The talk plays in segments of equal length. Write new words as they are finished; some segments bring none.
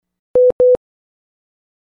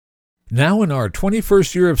Now in our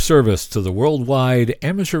 21st year of service to the worldwide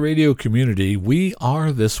amateur radio community, we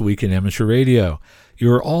are This Week in Amateur Radio,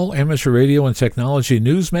 your all amateur radio and technology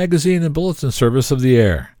news magazine and bulletin service of the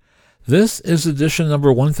air. This is edition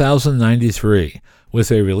number 1093,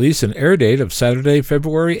 with a release and air date of Saturday,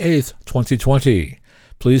 February 8th, 2020.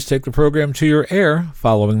 Please take the program to your air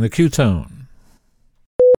following the cue tone.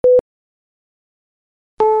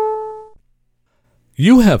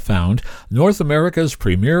 You have found North America's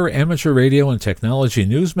premier amateur radio and technology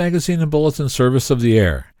news magazine and bulletin service of the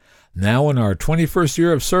air. Now in our 21st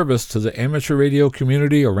year of service to the amateur radio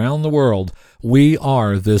community around the world, we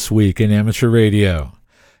are This Week in Amateur Radio.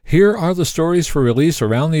 Here are the stories for release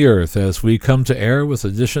around the earth as we come to air with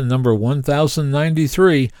edition number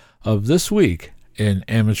 1093 of This Week in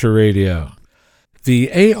Amateur Radio. The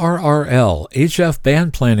ARRL HF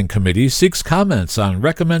Band Planning Committee seeks comments on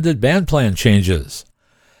recommended band plan changes.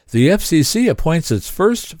 The FCC appoints its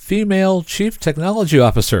first female Chief Technology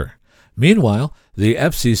Officer. Meanwhile, the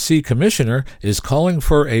FCC Commissioner is calling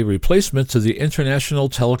for a replacement to the International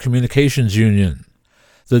Telecommunications Union.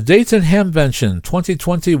 The Dayton Hamvention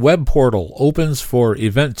 2020 web portal opens for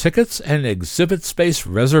event tickets and exhibit space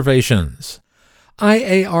reservations.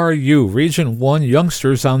 IARU Region 1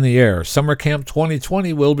 Youngsters on the Air Summer Camp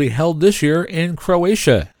 2020 will be held this year in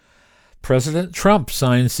Croatia. President Trump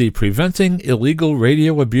signs the Preventing Illegal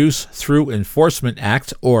Radio Abuse Through Enforcement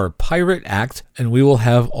Act, or PIRATE Act, and we will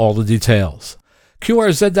have all the details.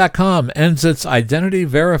 QRZ.com ends its Identity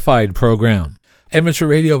Verified program. Amateur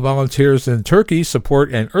radio volunteers in Turkey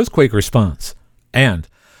support an earthquake response. And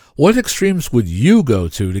what extremes would you go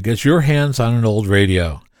to get your hands on an old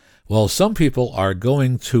radio? Well, some people are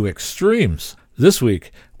going to extremes. This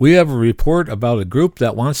week, we have a report about a group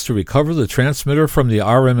that wants to recover the transmitter from the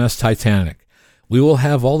RMS Titanic. We will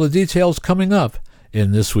have all the details coming up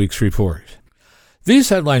in this week's report. These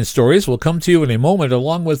headline stories will come to you in a moment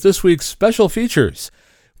along with this week's special features.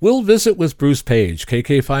 We'll visit with Bruce Page,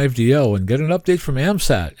 KK5DO, and get an update from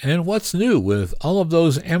AMSAT and what's new with all of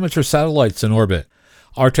those amateur satellites in orbit.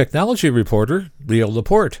 Our technology reporter, Leo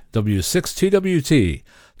Laporte, W6TWT,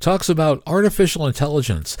 talks about artificial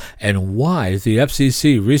intelligence and why the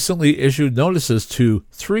FCC recently issued notices to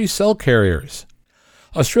 3 cell carriers.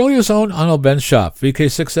 Australia's own Onno Benschop,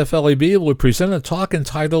 VK6FLEB, will present a talk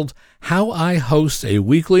entitled How I Host a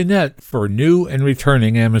Weekly Net for New and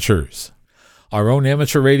Returning Amateurs. Our own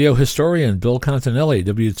amateur radio historian, Bill Continelli,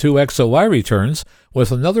 W2XOY, returns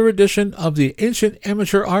with another edition of the Ancient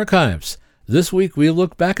Amateur Archives. This week we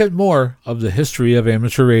look back at more of the history of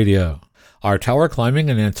amateur radio. Our tower climbing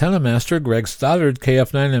and antenna master, Greg Stoddard,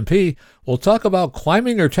 KF9MP, will talk about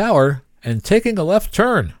climbing your tower and taking a left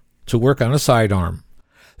turn to work on a sidearm.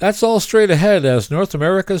 That's all straight ahead as North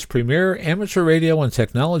America's premier amateur radio and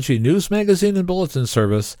technology news magazine and bulletin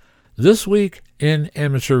service, This Week in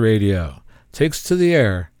Amateur Radio, takes to the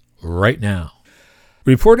air right now.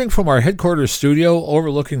 Reporting from our headquarters studio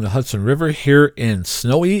overlooking the Hudson River here in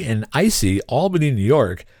snowy and icy Albany, New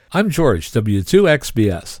York, I'm George,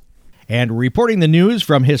 W2XBS. And reporting the news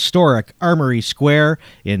from historic Armory Square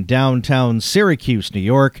in downtown Syracuse, New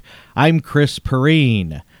York, I'm Chris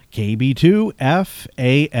Perrine,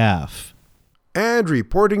 KB2FAF. And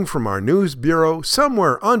reporting from our news bureau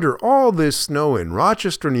somewhere under all this snow in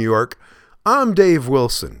Rochester, New York, I'm Dave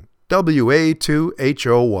Wilson,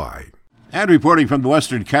 WA2HOY. And reporting from the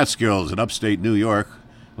Western Catskills in upstate New York,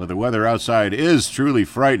 where the weather outside is truly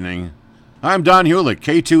frightening, I'm Don Hewlett,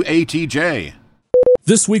 K2ATJ.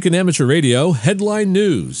 This Week in Amateur Radio headline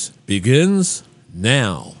news begins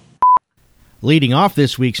now. Leading off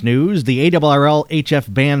this week's news, the ARRL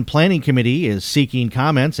HF Band Planning Committee is seeking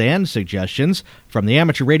comments and suggestions from the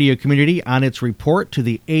amateur radio community on its report to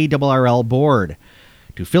the ARRL board.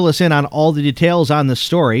 To fill us in on all the details on the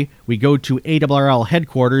story, we go to ARRL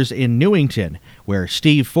headquarters in Newington, where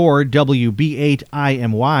Steve Ford,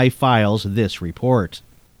 WB8IMY, files this report.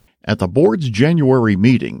 At the board's January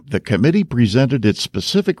meeting, the committee presented its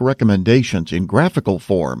specific recommendations in graphical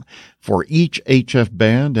form for each HF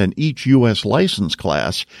band and each U.S. license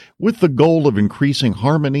class, with the goal of increasing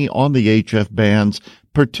harmony on the HF bands,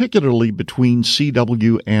 particularly between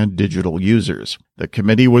CW and digital users. The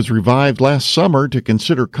committee was revived last summer to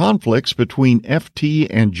consider conflicts between FT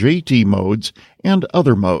and JT modes and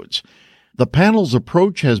other modes. The panel's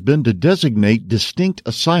approach has been to designate distinct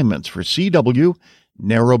assignments for CW,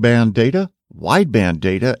 narrowband data, wideband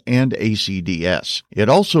data, and ACDS. It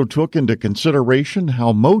also took into consideration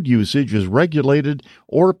how mode usage is regulated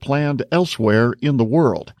or planned elsewhere in the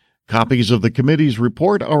world. Copies of the committee's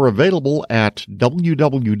report are available at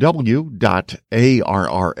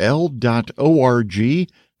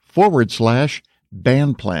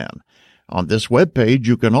www.arrl.org/bandplan. On this webpage,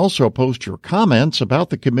 you can also post your comments about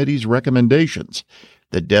the committee's recommendations.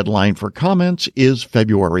 The deadline for comments is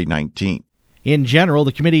February 19th. In general,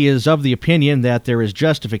 the committee is of the opinion that there is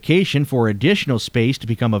justification for additional space to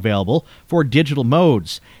become available for digital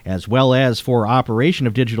modes, as well as for operation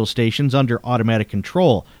of digital stations under automatic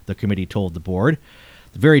control, the committee told the board.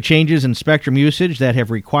 The very changes in spectrum usage that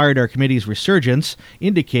have required our committee's resurgence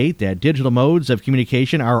indicate that digital modes of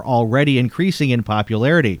communication are already increasing in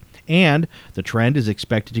popularity, and the trend is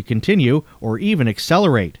expected to continue or even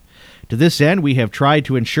accelerate. To this end, we have tried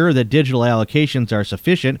to ensure that digital allocations are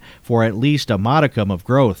sufficient for at least a modicum of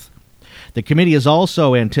growth. The committee is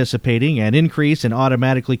also anticipating an increase in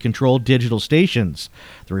automatically controlled digital stations.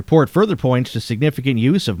 The report further points to significant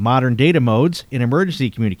use of modern data modes in emergency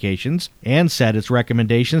communications and said its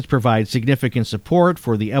recommendations provide significant support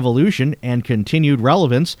for the evolution and continued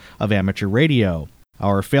relevance of amateur radio.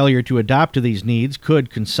 Our failure to adapt to these needs could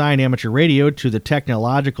consign amateur radio to the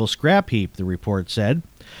technological scrap heap, the report said.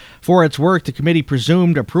 For its work, the committee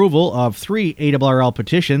presumed approval of 3 ARRL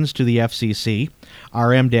petitions to the FCC,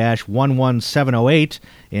 RM-11708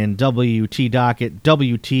 and WT docket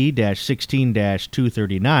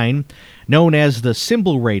WT-16-239, known as the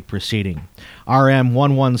symbol rate proceeding,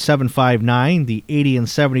 RM-11759, the 80 and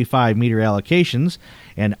 75 meter allocations,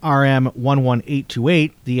 and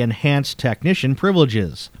RM-11828, the enhanced technician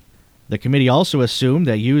privileges. The committee also assumed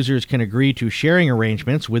that users can agree to sharing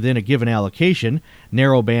arrangements within a given allocation,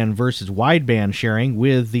 narrowband versus wideband sharing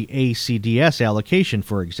with the ACDS allocation,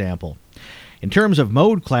 for example. In terms of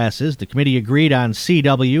mode classes, the committee agreed on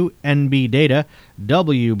CW, NB data,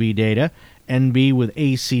 WB data, NB with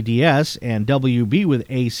ACDS, and WB with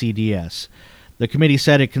ACDS. The committee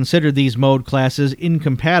said it considered these mode classes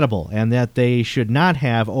incompatible and that they should not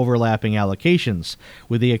have overlapping allocations,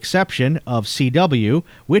 with the exception of CW,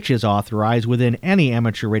 which is authorized within any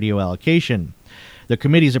amateur radio allocation. The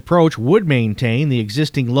committee's approach would maintain the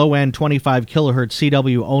existing low-end 25 kHz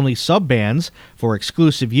CW-only subbands for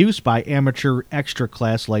exclusive use by amateur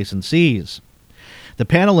extra-class licensees. The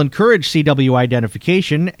panel encouraged CW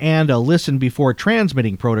identification and a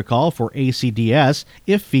listen-before-transmitting protocol for ACDS,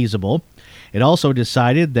 if feasible. It also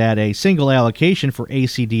decided that a single allocation for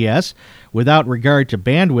ACDS, without regard to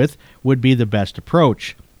bandwidth, would be the best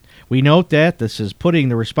approach. We note that this is putting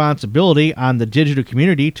the responsibility on the digital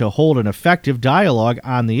community to hold an effective dialogue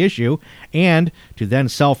on the issue and to then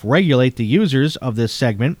self-regulate the users of this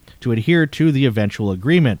segment to adhere to the eventual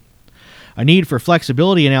agreement. A need for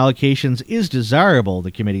flexibility in allocations is desirable,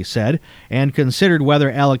 the committee said, and considered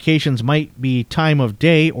whether allocations might be time of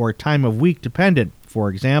day or time of week dependent, for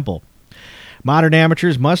example. Modern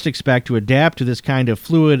amateurs must expect to adapt to this kind of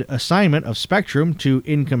fluid assignment of spectrum to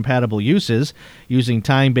incompatible uses, using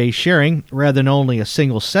time-based sharing rather than only a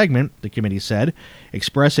single segment, the committee said,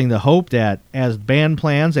 expressing the hope that as band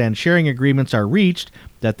plans and sharing agreements are reached,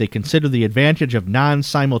 that they consider the advantage of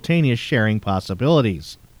non-simultaneous sharing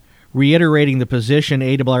possibilities. Reiterating the position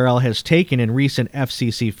ARRL has taken in recent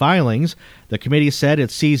FCC filings, the committee said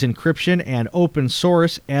it sees encryption and open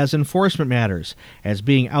source as enforcement matters, as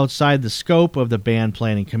being outside the scope of the band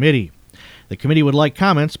planning committee. The committee would like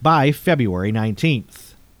comments by February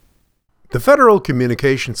 19th. The Federal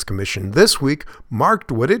Communications Commission this week marked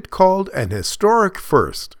what it called an historic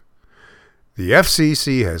first. The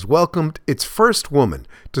FCC has welcomed its first woman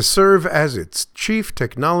to serve as its Chief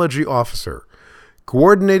Technology Officer,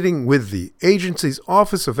 coordinating with the agency's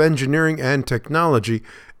Office of Engineering and Technology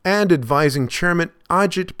and advising Chairman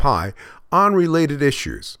Ajit Pai on related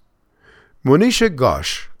issues. Monisha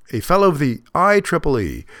Ghosh, a fellow of the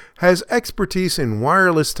IEEE, has expertise in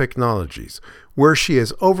wireless technologies, where she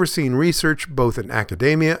has overseen research both in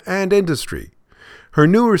academia and industry. Her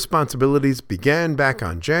new responsibilities began back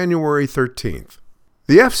on January 13th.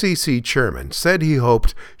 The FCC chairman said he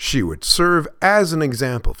hoped she would serve as an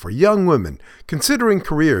example for young women considering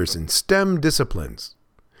careers in STEM disciplines.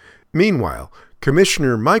 Meanwhile,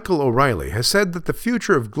 Commissioner Michael O'Reilly has said that the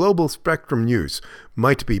future of global spectrum use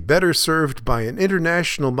might be better served by an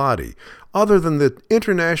international body other than the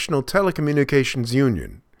International Telecommunications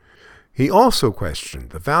Union. He also questioned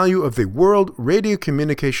the value of the World Radio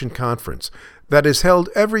Communication Conference that is held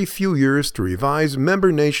every few years to revise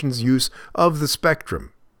member nations' use of the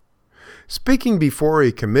spectrum. Speaking before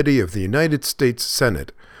a committee of the United States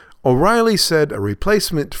Senate, O'Reilly said a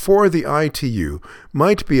replacement for the ITU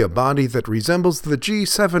might be a body that resembles the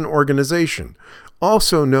G7 organization,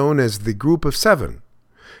 also known as the Group of Seven.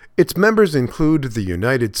 Its members include the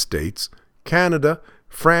United States, Canada,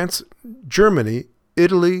 France, Germany,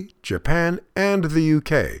 Italy, Japan, and the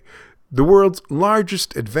UK, the world's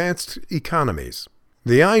largest advanced economies.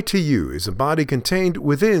 The ITU is a body contained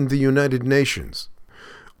within the United Nations.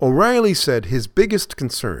 O'Reilly said his biggest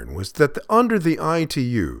concern was that under the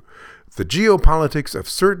ITU, the geopolitics of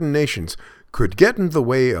certain nations could get in the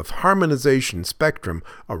way of harmonization spectrum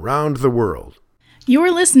around the world.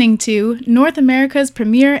 You're listening to North America's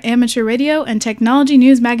premier amateur radio and technology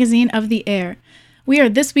news magazine of the air. We are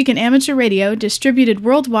This Week in Amateur Radio, distributed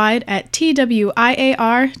worldwide at twiar.net.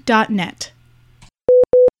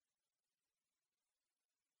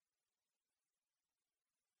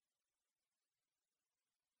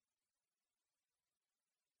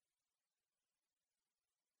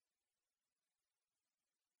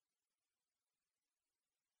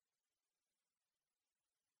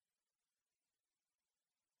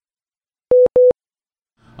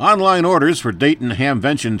 Online orders for Dayton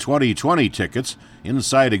Hamvention 2020 tickets,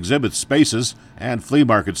 inside exhibit spaces, and flea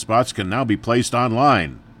market spots can now be placed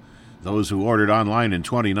online. Those who ordered online in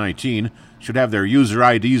 2019 should have their user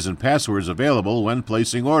IDs and passwords available when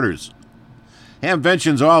placing orders.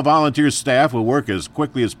 Hamvention's all-volunteer staff will work as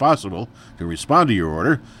quickly as possible to respond to your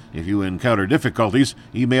order. If you encounter difficulties,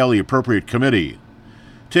 email the appropriate committee.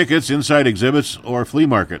 Tickets, inside exhibits, or flea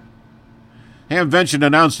market. Hamvention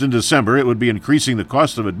announced in December it would be increasing the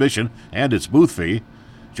cost of admission and its booth fee.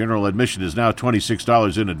 General admission is now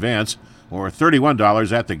 $26 in advance, or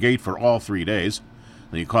 $31 at the gate for all 3 days.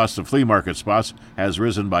 The cost of flea market spots has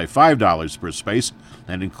risen by $5 per space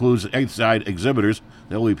and includes inside exhibitors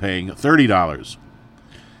that will be paying $30.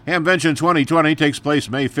 Hamvention 2020 takes place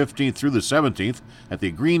May 15th through the 17th at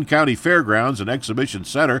the Greene County Fairgrounds and Exhibition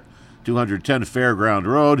Center, 210 Fairground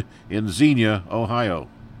Road in Xenia, Ohio.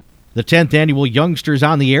 The 10th annual Youngsters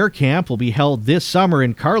on the Air Camp will be held this summer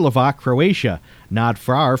in Karlovac, Croatia, not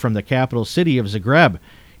far from the capital city of Zagreb.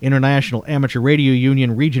 International Amateur Radio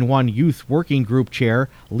Union Region 1 Youth Working Group Chair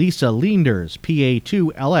Lisa Leenders,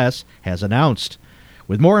 PA2LS, has announced.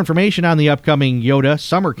 With more information on the upcoming YOTA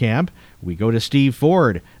Summer Camp, we go to Steve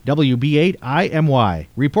Ford, WB8IMY,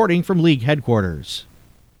 reporting from League headquarters.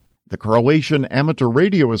 The Croatian Amateur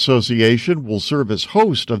Radio Association will serve as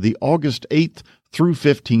host of the August 8th through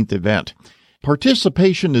 15th event.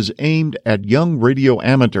 Participation is aimed at young radio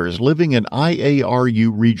amateurs living in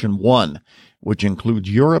IARU Region 1, which includes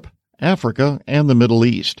Europe, Africa, and the Middle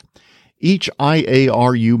East. Each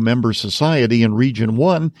IARU member society in Region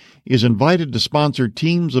 1 is invited to sponsor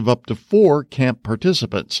teams of up to 4 camp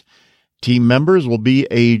participants. Team members will be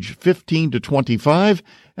age 15 to 25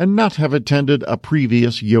 and not have attended a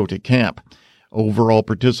previous YOTA camp. Overall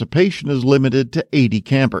participation is limited to 80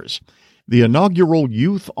 campers. The inaugural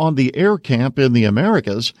Youth on the Air Camp in the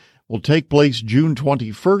Americas will take place June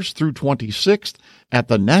 21st through 26th at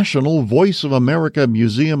the National Voice of America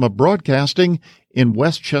Museum of Broadcasting in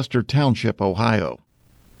Westchester Township, Ohio.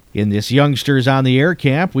 In this Youngsters on the Air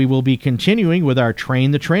Camp, we will be continuing with our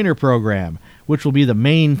Train the Trainer program, which will be the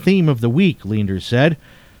main theme of the week, Leenders said.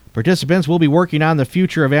 Participants will be working on the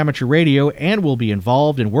future of amateur radio and will be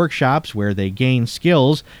involved in workshops where they gain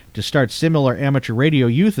skills to start similar amateur radio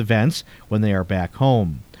youth events when they are back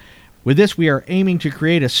home. With this, we are aiming to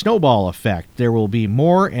create a snowball effect. There will be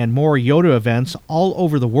more and more YOTA events all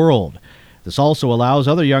over the world. This also allows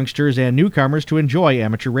other youngsters and newcomers to enjoy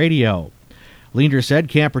amateur radio. Leenders said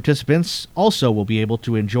camp participants also will be able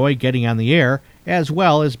to enjoy getting on the air as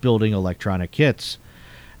well as building electronic kits.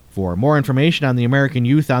 For more information on the American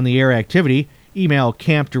Youth on the Air activity, email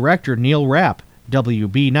Camp Director Neil Rapp,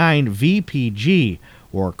 WB9VPG,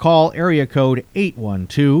 or call area code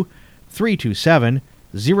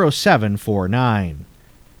 812-327-0749.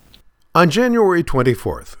 On January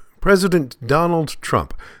 24th, President Donald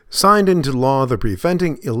Trump signed into law the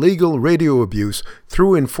Preventing Illegal Radio Abuse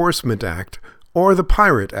Through Enforcement Act, or the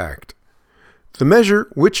Pirate Act. The measure,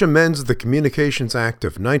 which amends the Communications Act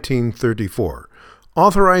of 1934,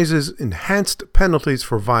 authorizes enhanced penalties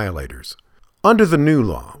for violators. Under the new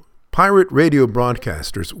law, pirate radio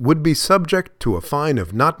broadcasters would be subject to a fine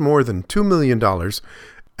of not more than $2 million,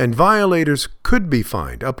 and violators could be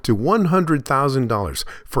fined up to $100,000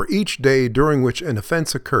 for each day during which an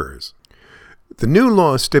offense occurs. The new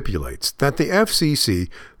law stipulates that the FCC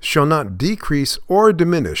shall not decrease or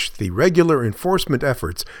diminish the regular enforcement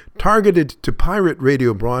efforts targeted to pirate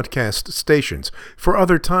radio broadcast stations for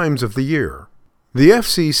other times of the year. The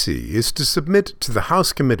FCC is to submit to the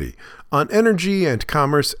House Committee on Energy and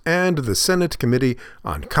Commerce and the Senate Committee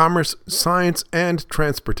on Commerce, Science, and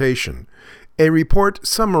Transportation a report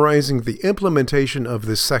summarizing the implementation of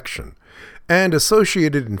this section and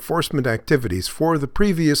associated enforcement activities for the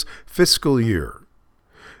previous fiscal year.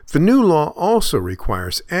 The new law also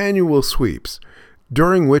requires annual sweeps,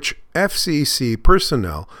 during which FCC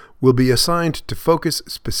personnel will be assigned to focus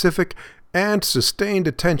specific and sustained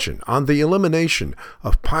attention on the elimination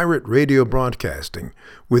of pirate radio broadcasting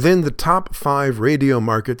within the top 5 radio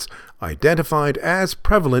markets identified as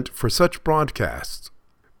prevalent for such broadcasts.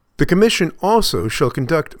 The Commission also shall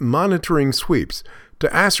conduct monitoring sweeps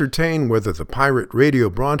to ascertain whether the pirate radio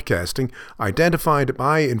broadcasting identified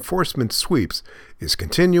by enforcement sweeps is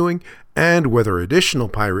continuing and whether additional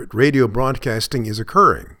pirate radio broadcasting is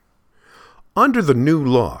occurring. Under the new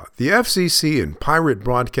law, the FCC in pirate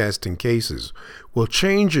broadcasting cases will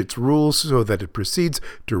change its rules so that it proceeds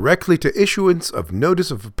directly to issuance of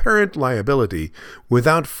notice of apparent liability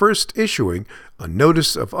without first issuing a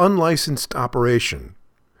notice of unlicensed operation.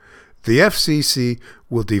 The FCC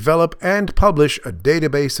will develop and publish a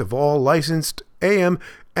database of all licensed AM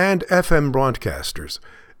and FM broadcasters,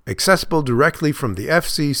 accessible directly from the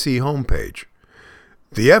FCC homepage.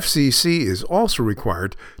 The FCC is also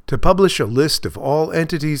required to publish a list of all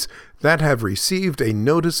entities that have received a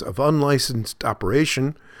notice of unlicensed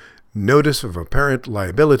operation, notice of apparent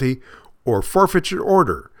liability, or forfeiture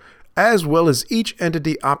order, as well as each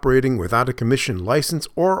entity operating without a commission license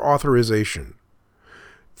or authorization.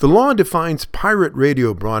 The law defines pirate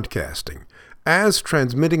radio broadcasting as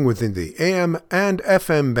transmitting within the AM and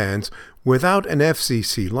FM bands without an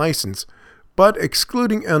FCC license, but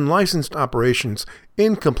excluding unlicensed operations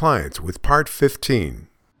in compliance with Part 15.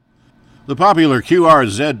 The popular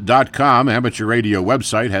QRZ.com amateur radio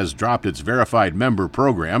website has dropped its verified member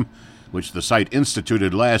program, which the site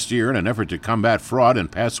instituted last year in an effort to combat fraud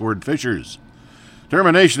and password phishers.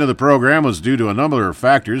 Termination of the program was due to a number of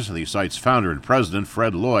factors, the site's founder and president,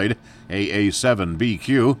 Fred Lloyd,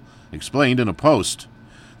 AA7BQ, explained in a post.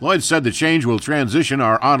 Lloyd said the change will transition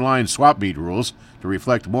our online swap meet rules to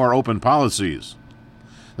reflect more open policies.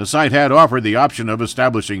 The site had offered the option of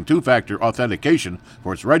establishing two-factor authentication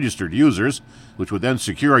for its registered users, which would then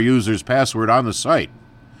secure a user's password on the site.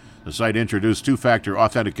 The site introduced two-factor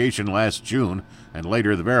authentication last June and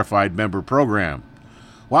later the verified member program.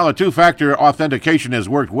 While a two-factor authentication has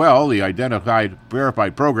worked well, the identified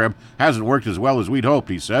verified program hasn't worked as well as we'd hoped,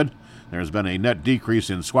 he said. There's been a net decrease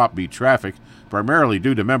in swap meet traffic, primarily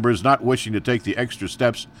due to members not wishing to take the extra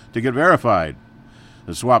steps to get verified.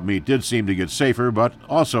 The swap meet did seem to get safer, but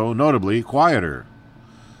also notably quieter.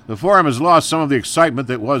 The forum has lost some of the excitement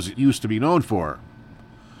that was used to be known for.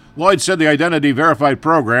 Lloyd said the Identity Verified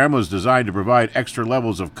program was designed to provide extra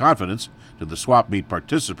levels of confidence to the swap meet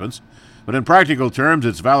participants, but in practical terms,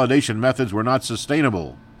 its validation methods were not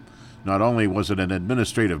sustainable. Not only was it an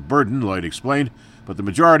administrative burden, Lloyd explained, but the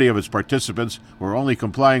majority of its participants were only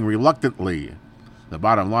complying reluctantly. The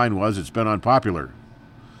bottom line was it's been unpopular.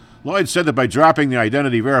 Lloyd said that by dropping the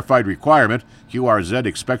Identity Verified requirement, QRZ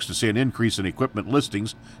expects to see an increase in equipment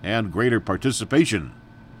listings and greater participation.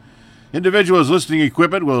 Individuals listing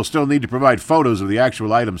equipment will still need to provide photos of the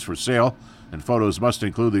actual items for sale, and photos must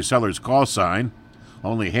include the seller's call sign.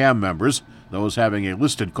 Only ham members, those having a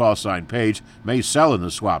listed call sign page, may sell in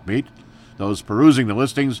the swap meet. Those perusing the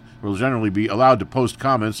listings will generally be allowed to post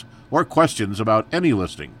comments or questions about any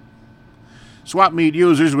listing. Swap meet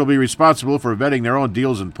users will be responsible for vetting their own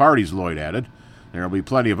deals and parties, Lloyd added. There will be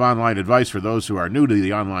plenty of online advice for those who are new to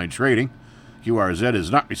the online trading. QRZ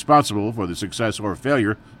is not responsible for the success or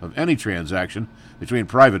failure of any transaction between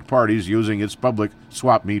private parties using its public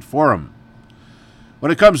swap meet forum.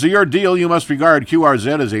 When it comes to your deal, you must regard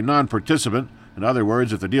QRZ as a non-participant. In other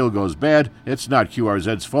words, if the deal goes bad, it's not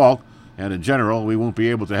QRZ's fault, and in general, we won't be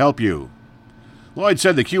able to help you. Lloyd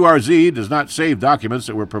said the QRZ does not save documents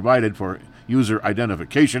that were provided for user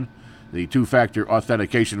identification. The two-factor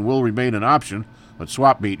authentication will remain an option, but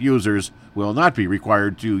swap meet users will not be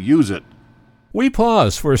required to use it. We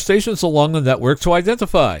pause for stations along the network to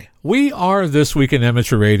identify. We are This Week in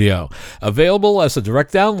Amateur Radio, available as a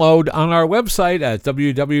direct download on our website at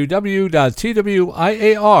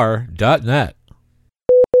www.twiar.net.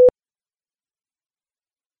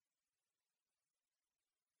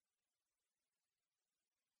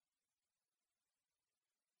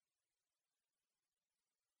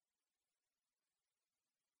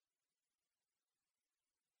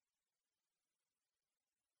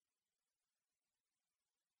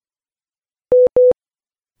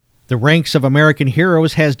 The ranks of American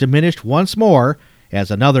heroes has diminished once more as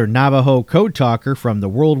another Navajo code talker from the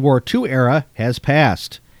World War II era has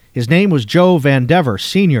passed. His name was Joe Vandever,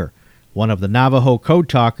 Sr., one of the Navajo code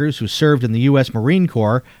talkers who served in the U.S. Marine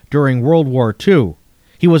Corps during World War II.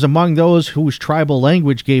 He was among those whose tribal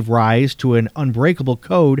language gave rise to an unbreakable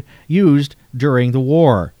code used during the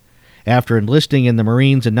war. After enlisting in the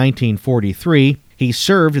Marines in 1943, he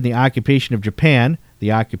served in the occupation of Japan,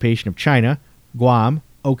 the occupation of China, Guam,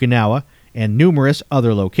 Okinawa, and numerous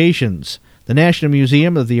other locations. The The National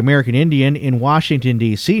Museum of the American Indian in Washington,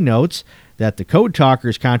 D.C. notes that the Code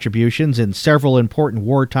Talkers' contributions in several important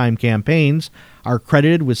wartime campaigns are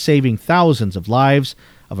credited with saving thousands of lives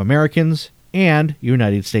of Americans and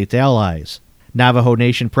United States allies. Navajo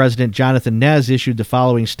Nation President Jonathan Nez issued the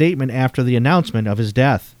following statement after the announcement of his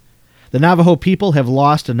death. The Navajo people have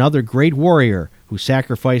lost another great warrior who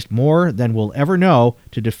sacrificed more than we'll ever know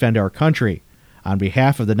to defend our country. On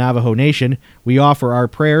behalf of the Navajo Nation, we offer our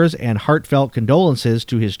prayers and heartfelt condolences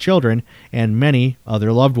to his children and many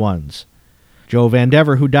other loved ones. Joe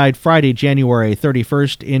Vandever, who died Friday, January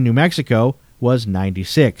 31st in New Mexico, was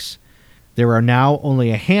 96. There are now only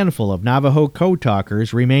a handful of Navajo Code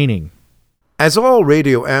Talkers remaining. As all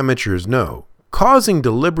radio amateurs know, causing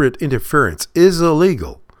deliberate interference is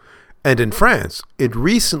illegal. And in France, it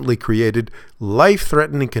recently created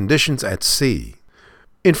life-threatening conditions at sea.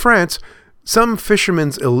 In France, some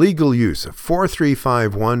fishermen's illegal use of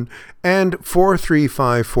 4351 and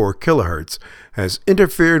 4354 kHz has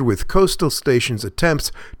interfered with coastal stations'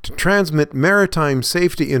 attempts to transmit maritime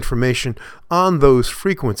safety information on those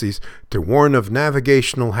frequencies to warn of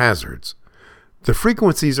navigational hazards. The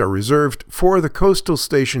frequencies are reserved for the coastal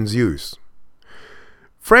stations' use.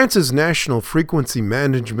 France's National Frequency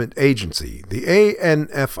Management Agency, the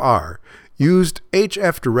ANFR, used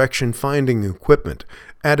HF direction finding equipment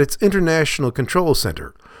at its International Control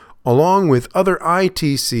Center, along with other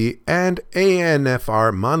ITC and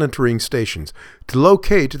ANFR monitoring stations to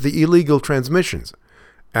locate the illegal transmissions,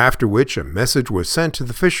 after which a message was sent to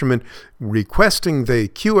the fishermen requesting they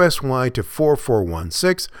QSY to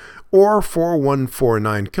 4416 or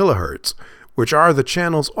 4149 kHz, which are the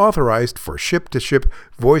channels authorized for ship-to-ship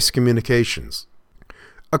voice communications.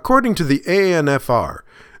 According to the ANFR,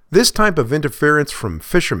 this type of interference from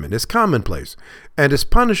fishermen is commonplace and is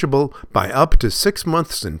punishable by up to 6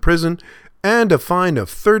 months in prison and a fine of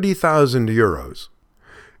 30,000 euros.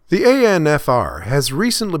 The ANFR has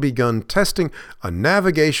recently begun testing a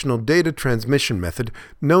navigational data transmission method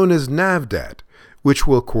known as NAVDAT, which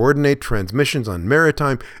will coordinate transmissions on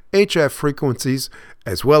maritime HF frequencies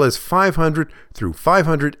as well as 500 through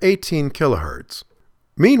 518 kHz.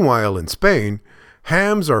 Meanwhile, in Spain,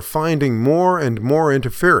 hams are finding more and more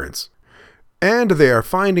interference, and they are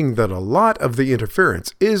finding that a lot of the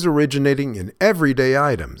interference is originating in everyday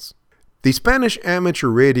items. The Spanish Amateur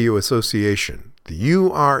Radio Association, the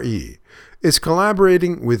URE, is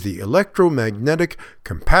collaborating with the Electromagnetic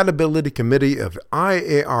Compatibility Committee of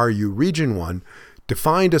IARU Region 1 to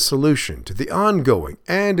find a solution to the ongoing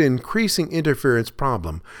and increasing interference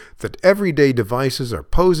problem that everyday devices are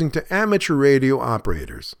posing to amateur radio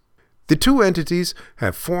operators. The two entities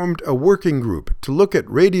have formed a working group to look at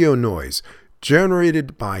radio noise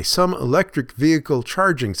generated by some electric vehicle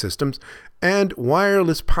charging systems and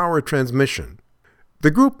wireless power transmission.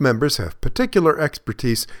 The group members have particular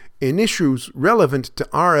expertise in issues relevant to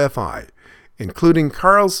RFI, including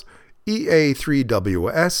Carl's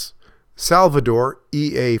EA3WS, Salvador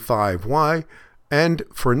EA5Y, and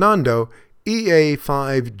Fernando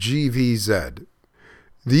EA5GVZ.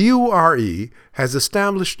 The URE has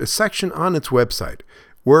established a section on its website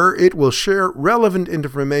where it will share relevant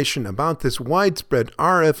information about this widespread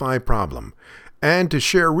RFI problem and to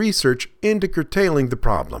share research into curtailing the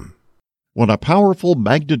problem. When a powerful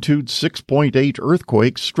magnitude 6.8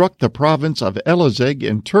 earthquake struck the province of Elazig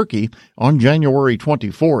in Turkey on January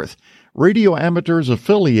 24th, radio amateurs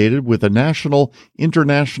affiliated with the National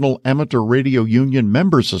International Amateur Radio Union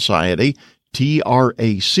Member Society,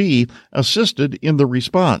 TRAC, assisted in the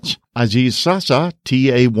response. Aziz Sasa,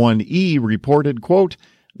 TA1E, reported, quote,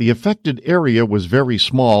 "The affected area was very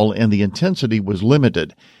small and the intensity was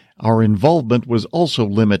limited. Our involvement was also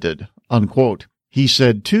limited," unquote. He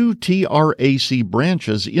said 2 TRAC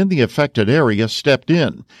branches in the affected area stepped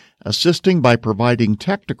in, assisting by providing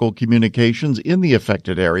technical communications in the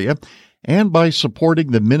affected area and by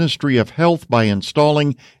supporting the Ministry of Health by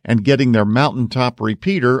installing and getting their mountaintop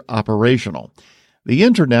repeater operational. The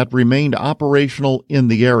Internet remained operational in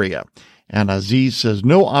the area, and Aziz says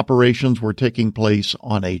no operations were taking place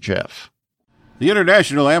on HF. The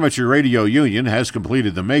International Amateur Radio Union has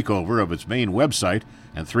completed the makeover of its main website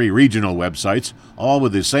and 3 regional websites, all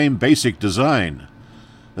with the same basic design.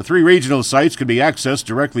 The 3 regional sites can be accessed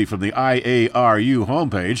directly from the IARU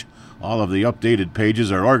homepage. All of the updated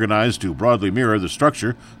pages are organized to broadly mirror the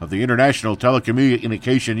structure of the International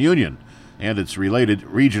Telecommunication Union and its related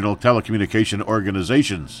regional telecommunication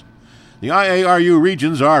organizations. The IARU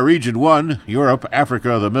regions are Region 1, Europe,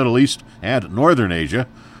 Africa, the Middle East, and Northern Asia;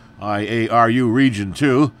 IARU Region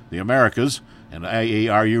 2, the Americas; and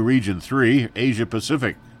IARU Region 3, Asia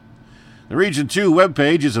Pacific. The Region 2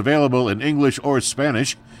 webpage is available in English or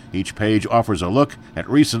Spanish Each page offers a look at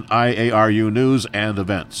recent IARU news and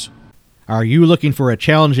events. Are you looking for a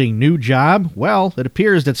challenging new job? Well, it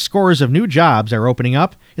appears that scores of new jobs are opening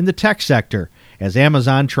up in the tech sector as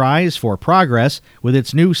Amazon tries for progress with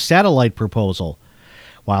its new satellite proposal.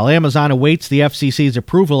 While Amazon awaits the FCC's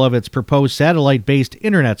approval of its proposed satellite-based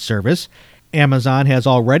internet service, Amazon has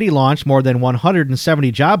already launched more than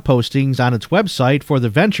 170 job postings on its website for the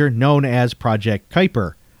venture known as Project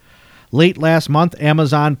Kuiper. Late last month,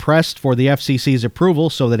 Amazon pressed for the FCC's approval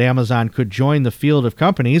so that Amazon could join the field of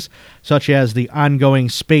companies such as the ongoing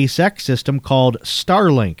SpaceX system called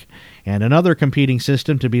Starlink and another competing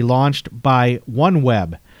system to be launched by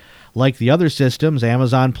OneWeb. Like the other systems,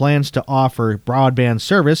 Amazon plans to offer broadband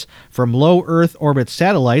service from low Earth orbit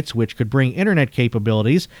satellites, which could bring internet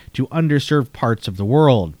capabilities to underserved parts of the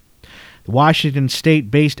world. The Washington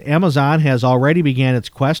State-based Amazon has already begun its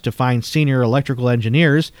quest to find senior electrical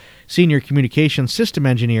engineers, senior communication system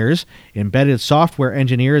engineers, embedded software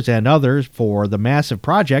engineers, and others for the massive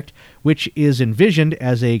project, which is envisioned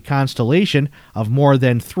as a constellation of more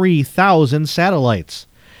than 3,000 satellites.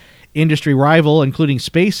 Industry rival, including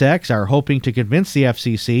SpaceX, are hoping to convince the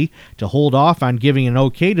FCC to hold off on giving an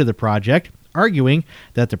okay to the project, arguing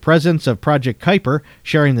that the presence of Project Kuiper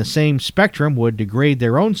sharing the same spectrum would degrade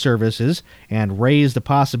their own services and raise the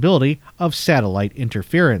possibility of satellite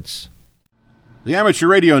interference. The Amateur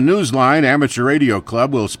Radio Newsline Amateur Radio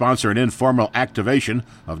Club will sponsor an informal activation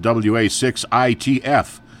of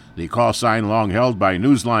WA6ITF. The call sign long held by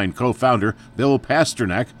Newsline co-founder Bill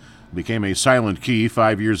Pasternak became a silent key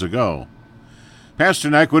 5 years ago.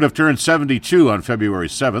 Pasternak would have turned 72 on February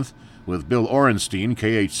 7th. With Bill Orenstein,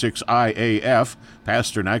 KH6IAF,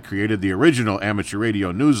 Pasternak created the original amateur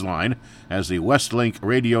radio newsline as the Westlink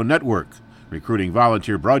Radio Network, recruiting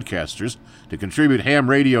volunteer broadcasters to contribute ham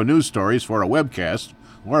radio news stories for a webcast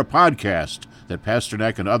or a podcast that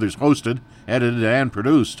Pasternak and others hosted, edited, and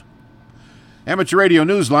produced. Amateur Radio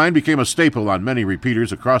Newsline became a staple on many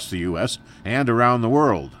repeaters across the U.S. and around the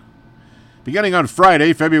world. Beginning on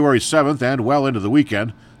Friday, February 7th, and well into the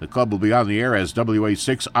weekend, the club will be on the air as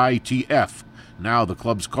WA6ITF, now the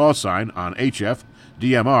club's call sign on HF,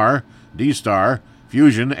 DMR, D-Star,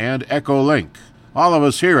 Fusion, and Echolink. All of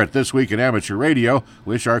us here at This Week in Amateur Radio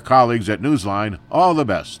wish our colleagues at Newsline all the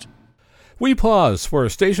best. We pause for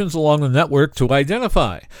stations along the network to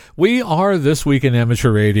identify. We are This Week in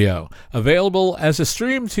Amateur Radio, available as a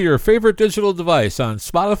stream to your favorite digital device on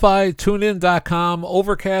Spotify, TuneIn.com,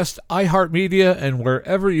 Overcast, iHeartMedia, and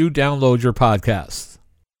wherever you download your podcasts.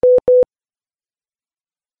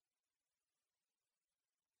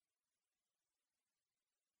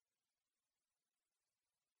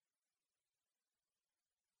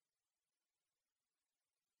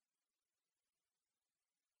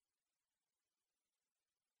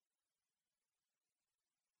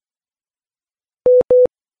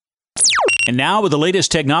 And now with the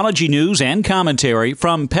latest technology news and commentary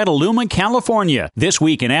from Petaluma, California. This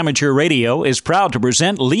Week in Amateur Radio is proud to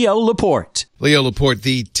present Leo Laporte. Leo Laporte,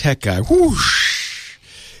 the tech guy, whoosh,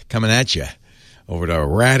 coming at you over the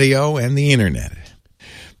radio and the internet.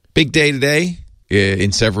 Big day today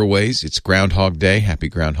in several ways. It's Groundhog Day. Happy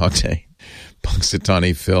Groundhog Day.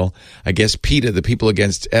 Punxsutawney Phil. I guess PETA, the People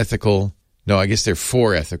Against Ethical... No, I guess they're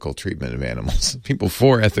for ethical treatment of animals. People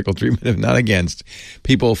for ethical treatment of, not against.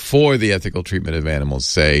 People for the ethical treatment of animals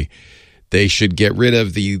say they should get rid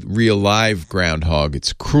of the real live groundhog.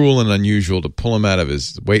 It's cruel and unusual to pull him out of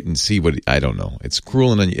his, wait and see what, I don't know. It's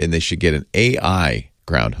cruel and they should get an AI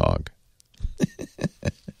groundhog.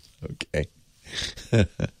 Okay.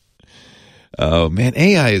 Oh, man,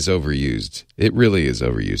 AI is overused. It really is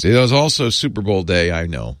overused. It was also Super Bowl day. I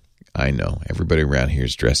know. Everybody around here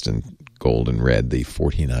is dressed in gold and red, the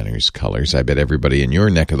 49ers colors. I bet everybody in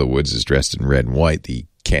your neck of the woods is dressed in red and white, the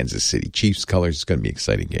Kansas City Chiefs colors. It's going to be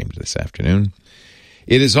exciting games this afternoon.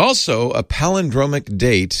 It is also a palindromic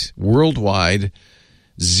date worldwide,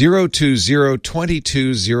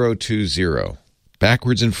 020-22020.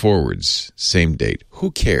 Backwards and forwards, same date.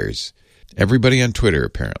 Who cares? Everybody on Twitter,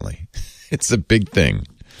 apparently. It's a big thing.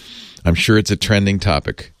 I'm sure it's a trending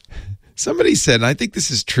topic. Somebody said, and I think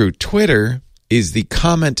this is true, Twitter is the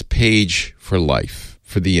comment page for life,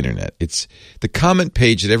 for the internet. It's the comment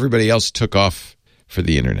page that everybody else took off for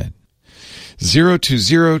the internet.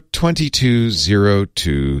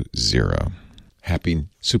 020-22020. Happy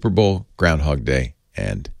Super Bowl, Groundhog Day,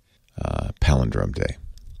 and Palindrome Day.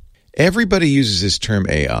 Everybody uses this term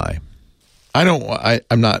AI.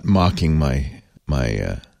 I'm not mocking my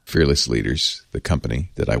Fearless Leaders, the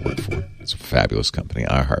company that I work for. It's a fabulous company,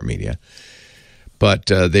 iHeartMedia. But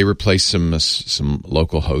they replaced some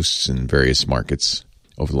local hosts in various markets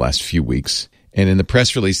over the last few weeks. And in the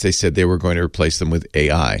press release, they said they were going to replace them with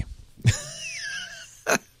AI.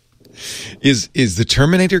 Is the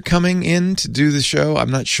Terminator coming in to do the show? I'm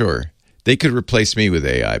not sure. They could replace me with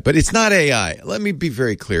AI, but it's not AI. Let me be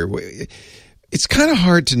very clear. It's kind of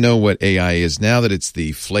hard to know what AI is now that it's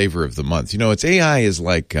the flavor of the month. It's AI is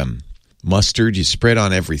like mustard. You spread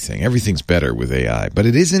on everything. Everything's better with AI, but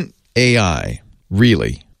it isn't AI,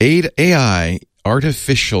 really. AI,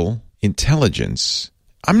 artificial intelligence.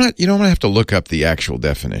 I'm going to have to look up the actual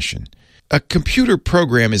definition. A computer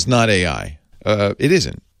program is not AI. It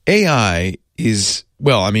isn't. AI is,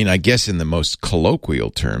 I guess in the most colloquial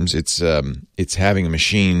terms, it's having a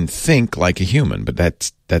machine think like a human, but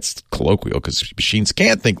that's colloquial because machines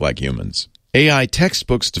can't think like humans. AI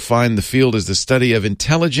textbooks define the field as the study of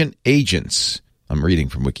intelligent agents. I'm reading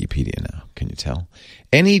from Wikipedia now. Can you tell?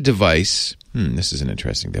 Any device, this is an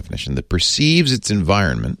interesting definition, that perceives its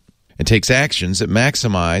environment and takes actions that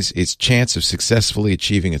maximize its chance of successfully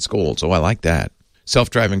achieving its goals. Oh, I like that.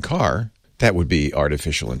 Self-driving car. That would be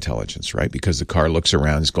artificial intelligence, right? Because the car looks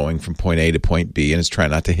around, is going from point A to point B, and is trying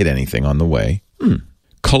not to hit anything on the way.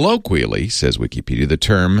 Colloquially, says Wikipedia, the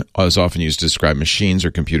term is often used to describe machines or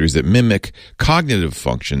computers that mimic cognitive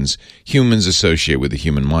functions humans associate with the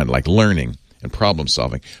human mind, like learning and problem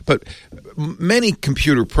solving. But many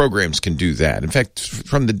computer programs can do that. In fact,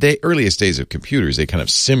 from the earliest days of computers, they kind of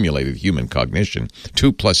simulated human cognition.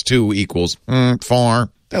 2 + 2 equals 4.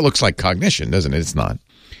 That looks like cognition, doesn't it? It's not.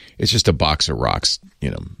 It's just a box of rocks,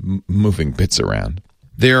 moving bits around.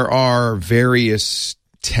 There are various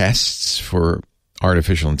tests for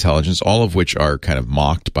artificial intelligence, all of which are kind of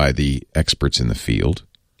mocked by the experts in the field.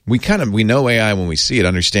 We know AI when we see it.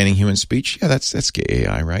 Understanding human speech, yeah, that's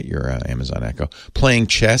AI, right? Your Amazon Echo. Playing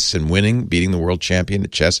chess and winning, beating the world champion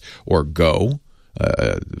at chess, or Go,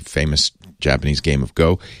 famous Japanese game of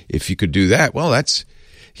Go. If you could do that, well, that's,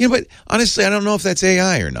 but honestly, I don't know if that's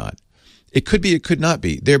AI or not. It could be, it could not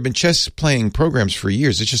be. There have been chess playing programs for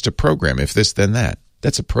years. It's just a program, if this, then that.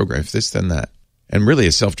 That's a program, if this, then that. And really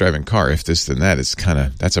a self-driving car, if this, then that, is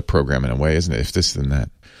that's a program in a way, isn't it? If this, then that.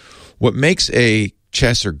 What makes a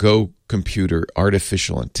chess or Go computer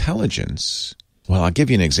artificial intelligence, well, I'll give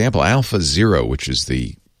you an example. AlphaZero, which is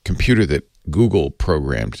the computer that Google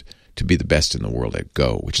programmed to be the best in the world at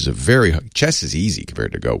Go, which is chess is easy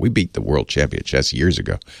compared to Go. We beat the world champion at chess years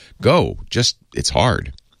ago. Go, it's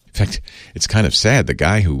hard. In fact, it's kind of sad. The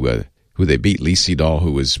guy who they beat, Lee Sedol,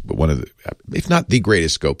 who was one of the, if not the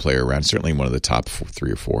greatest Go player around, certainly one of the top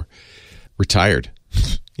 3 or 4, retired.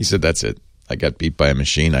 He said, that's it. I got beat by a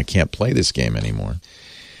machine. I can't play this game anymore.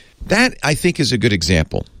 That, I think, is a good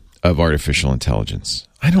example of artificial intelligence.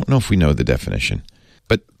 I don't know if we know the definition,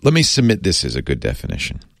 but let me submit this as a good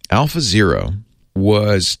definition. AlphaZero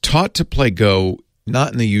was taught to play Go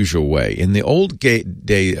not in the usual way. In the old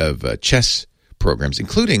day of chess programs,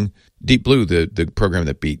 including Deep Blue, the program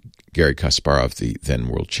that beat Garry Kasparov, the then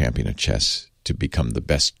world champion of chess, to become the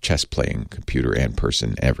best chess-playing computer and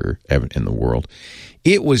person ever in the world.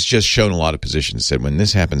 It was just shown a lot of positions, said, when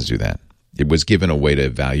this happens, do that. It was given a way to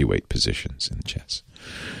evaluate positions in chess.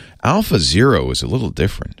 AlphaZero was a little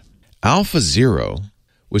different. AlphaZero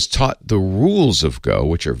was taught the rules of Go,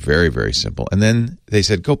 which are very, very simple, and then they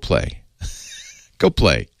said, go play. Go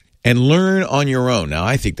play. And learn on your own. Now,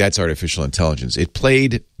 I think that's artificial intelligence. It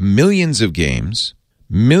played millions of games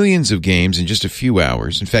in just a few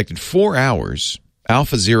hours. In fact, in 4 hours,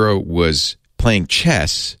 AlphaZero was playing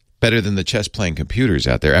chess better than the chess-playing computers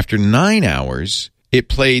out there. After 9 hours, it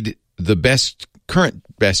played the current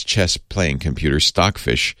best chess-playing computer,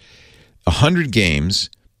 Stockfish, 100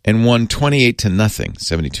 games and won 28-0.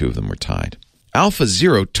 72 of them were tied.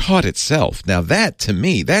 AlphaZero taught itself. Now that, to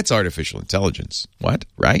me, that's artificial intelligence. What?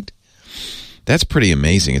 Right? That's pretty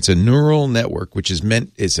amazing. It's a neural network, which is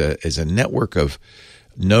a network of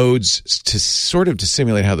nodes to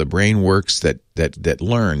simulate how the brain works that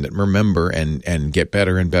learn, that remember, and get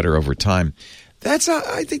better and better over time.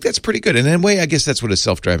 I think that's pretty good. And in a way, I guess that's what a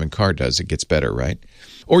self-driving car does. It gets better, right?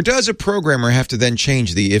 Or does a programmer have to then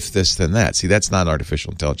change the if this, then that? See, that's not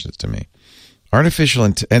artificial intelligence to me.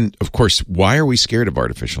 And of course, why are we scared of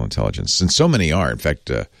artificial intelligence? And so many are. In fact,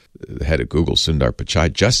 the head of Google, Sundar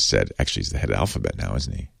Pichai, just said, actually he's the head of Alphabet now,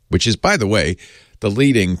 isn't he? Which is, by the way, the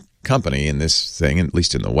leading company in this thing, at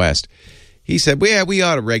least in the West. He said, well, yeah, we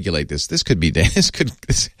ought to regulate this.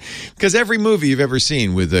 Because every movie you've ever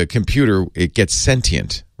seen with a computer, it gets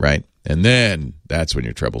sentient, right? And then that's when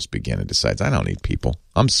your troubles begin. It decides, I don't need people.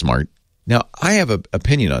 I'm smart. Now, I have an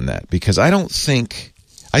opinion on that because I think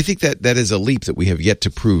that is a leap that we have yet to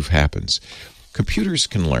prove happens. Computers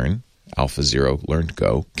can learn. AlphaZero learned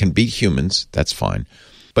Go. Can beat humans. That's fine.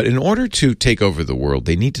 But in order to take over the world,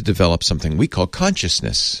 they need to develop something we call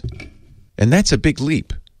consciousness. And that's a big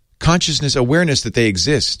leap. Consciousness, awareness that they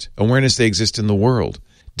exist, awareness they exist in the world.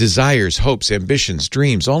 Desires, hopes, ambitions,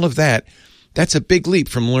 dreams, all of that. That's a big leap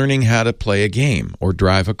from learning how to play a game or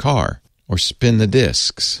drive a car or spin the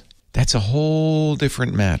discs. That's a whole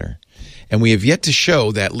different matter. And we have yet to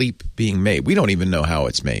show that leap being made. We don't even know how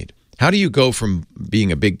it's made. How do you go from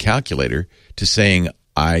being a big calculator to saying,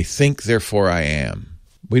 I think, therefore I am?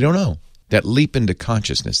 We don't know. That leap into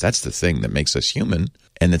consciousness, that's the thing that makes us human,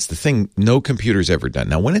 and it's the thing no computer's ever done.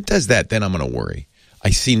 Now, when it does that, then I'm going to worry.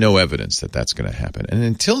 I see no evidence that that's going to happen. And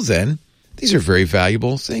until then, these are very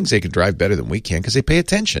valuable things. They can drive better than we can because they pay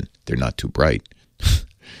attention. They're not too bright.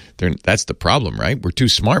 That's the problem, right? We're too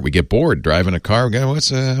smart. We get bored driving a car.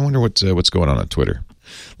 I wonder what's going on Twitter.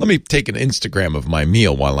 Let me take an Instagram of my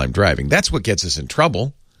meal while I'm driving. That's what gets us in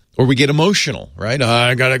trouble. Or we get emotional, right?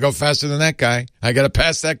 I got to go faster than that guy. I got to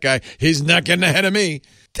pass that guy. He's not getting ahead of me.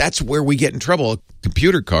 That's where we get in trouble. A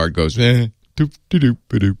computer card goes, I'm going to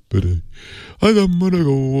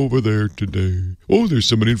go over there today. Oh, there's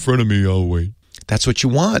somebody in front of me. I'll wait. That's what you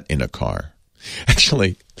want in a car.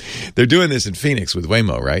 Actually, they're doing this in Phoenix with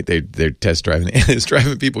Waymo, right? They're test driving, and it's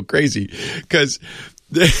driving people crazy because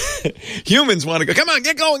humans want to go, come on,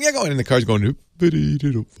 get going. And the car's going,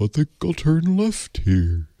 I think I'll turn left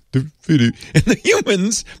here. And the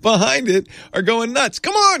humans behind it are going nuts.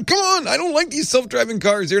 Come on. I don't like these self-driving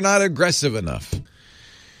cars. They're not aggressive enough.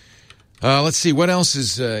 Let's see. What else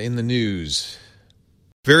is in the news?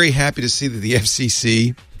 Very happy to see that the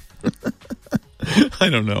FCC, I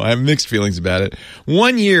don't know. I have mixed feelings about it.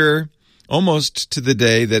 1 year, almost to the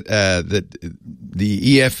day that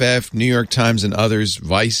the EFF, New York Times, and others,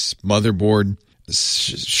 Vice, Motherboard,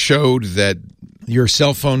 showed that your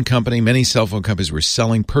cell phone company, many cell phone companies were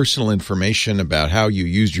selling personal information about how you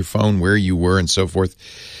used your phone, where you were, and so forth.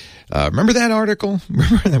 Remember that article?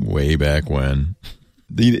 Remember that way back when?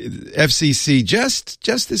 The FCC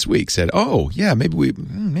just this week said, "Oh, yeah, maybe we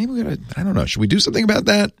gotta, I don't know, should we do something about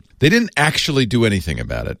that?" They didn't actually do anything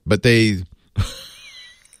about it, but they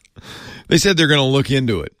said they're going to look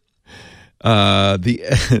into it.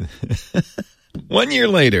 1 year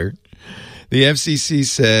later, the FCC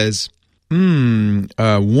says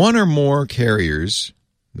one or more carriers,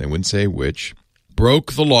 they wouldn't say which,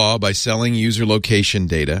 broke the law by selling user location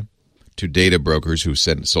data to data brokers who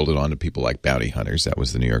sold it on to people like bounty hunters. That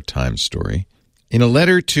was the New York Times story. In a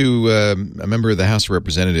letter to a member of the House of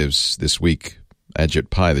Representatives this week, Ajit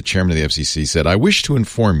Pai, the chairman of the FCC, said, I wish to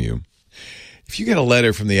inform you. If you get a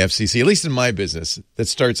letter from the FCC, at least in my business, that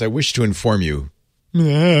starts, I wish to inform you.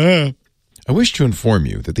 I wish to inform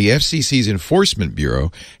you that the FCC's Enforcement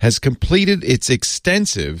Bureau has completed its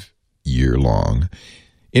extensive, year-long,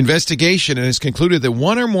 investigation and has concluded that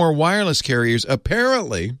one or more wireless carriers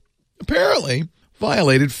apparently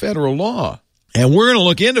violated federal law. And we're going to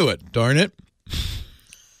look into it, darn it.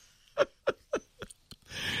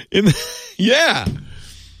 In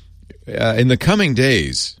the coming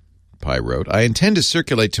days, Pai wrote, I intend to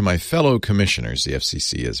circulate to my fellow commissioners, the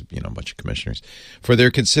FCC has a bunch of commissioners, for their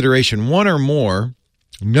consideration one or more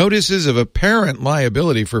notices of apparent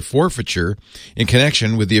liability for forfeiture in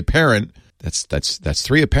connection with the apparent, that's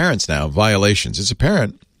three apparents now, violations. It's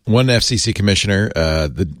apparent. One FCC commissioner,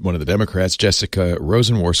 one of the Democrats, Jessica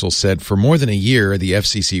Rosenworcel, said for more than a year, the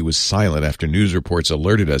FCC was silent after news reports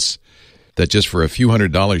alerted us that just for a few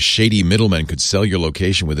 $100s, shady middlemen could sell your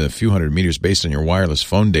location within a few hundred meters based on your wireless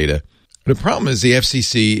phone data. The problem is the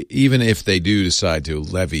FCC, even if they do decide to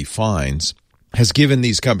levy fines, has given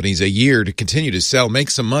these companies a year to continue to sell, make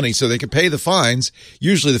some money so they can pay the fines,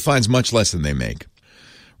 usually the fines much less than they make.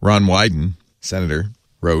 Ron Wyden, senator,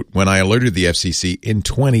 wrote, when I alerted the FCC in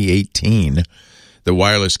 2018, the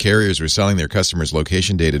wireless carriers were selling their customers'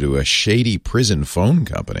 location data to a shady prison phone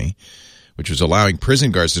company, which was allowing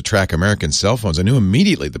prison guards to track American cell phones. I knew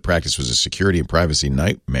immediately the practice was a security and privacy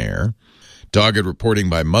nightmare. Dogged reporting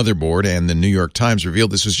by Motherboard and the New York Times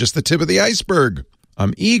revealed this was just the tip of the iceberg.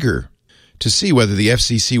 I'm eager to see whether the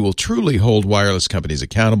FCC will truly hold wireless companies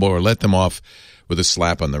accountable or let them off with a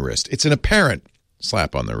slap on the wrist. It's an apparent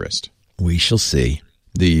slap on the wrist. We shall see.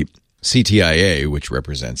 The CTIA, which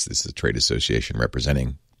represents, this is a trade association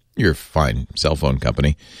representing your fine cell phone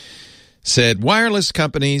company, said wireless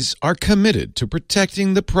companies are committed to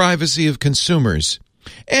protecting the privacy of consumers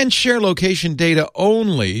and share location data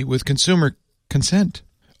only with consumer consent.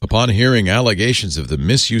 Upon hearing allegations of the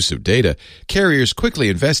misuse of data, carriers quickly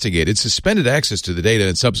investigated, suspended access to the data,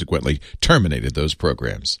 and subsequently terminated those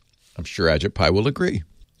programs. I'm sure Ajit Pai will agree,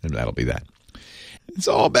 and that'll be that. It's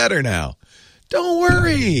all better now. Don't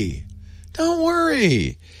worry.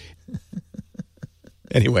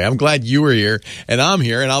 Anyway, I'm glad you were here, and I'm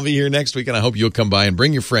here, and I'll be here next week, and I hope you'll come by and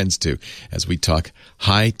bring your friends too as we talk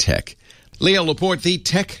high tech. Leo Laporte, the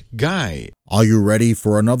tech guy. Are you ready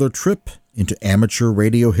for another trip into amateur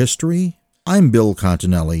radio history? I'm Bill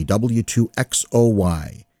Continelli,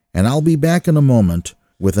 W2XOY, and I'll be back in a moment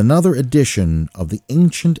with another edition of the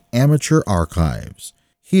Ancient Amateur Archives,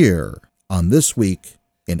 here on This Week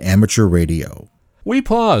in Amateur Radio. We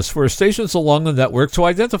pause for stations along the network to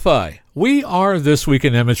identify. We are This Week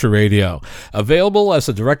in Amateur Radio, available as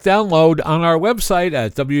a direct download on our website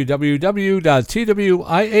at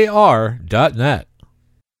www.twiar.net.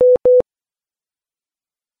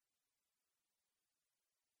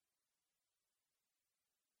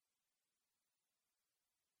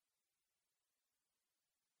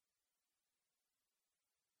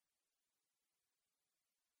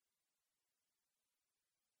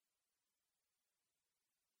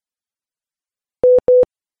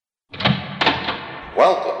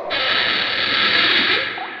 Welcome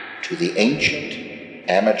to the Ancient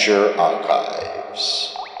Amateur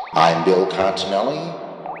Archives. I'm Bill Continelli,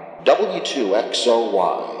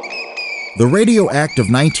 W2XOY. The Radio Act of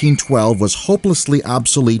 1912 was hopelessly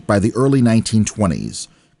obsolete by the early 1920s.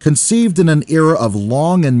 Conceived in an era of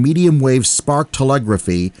long and medium-wave spark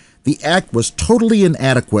telegraphy, the Act was totally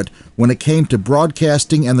inadequate when it came to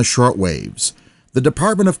broadcasting and the shortwaves. The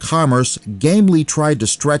Department of Commerce gamely tried to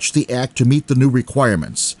stretch the Act to meet the new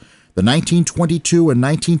requirements. The 1922 and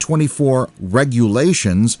 1924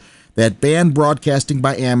 regulations that banned broadcasting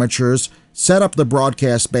by amateurs set up the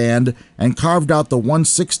broadcast band and carved out the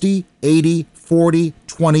 160, 80, 40,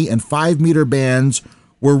 20, and 5-meter bands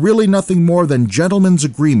were really nothing more than gentlemen's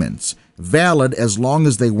agreements, valid as long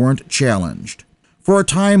as they weren't challenged. For a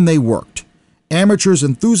time they worked. Amateurs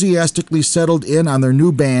enthusiastically settled in on their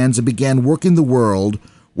new bands and began working the world,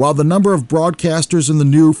 while the number of broadcasters in the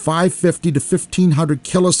new 550 to 1500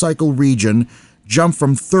 kilocycle region jumped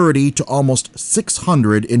from 30 to almost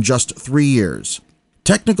 600 in just 3 years.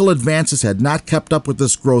 Technical advances had not kept up with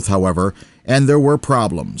this growth, however, and there were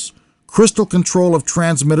problems. Crystal control of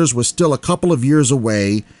transmitters was still a couple of years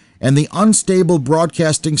away, and the unstable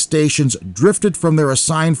broadcasting stations drifted from their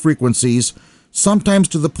assigned frequencies, sometimes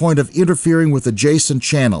to the point of interfering with adjacent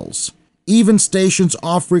channels. Even stations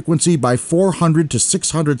off frequency by 400 to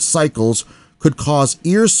 600 cycles could cause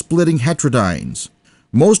ear-splitting heterodynes.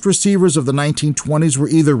 Most receivers of the 1920s were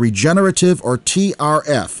either regenerative or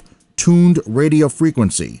TRF, tuned radio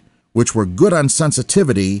frequency, which were good on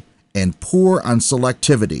sensitivity and poor on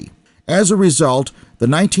selectivity. As a result, the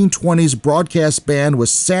 1920s broadcast band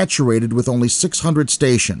was saturated with only 600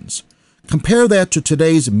 stations. Compare that to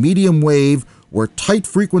today's medium wave, where tight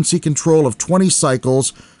frequency control of 20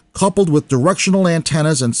 cycles, coupled with directional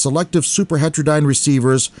antennas and selective superheterodyne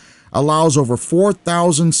receivers, allows over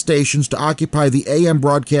 4,000 stations to occupy the AM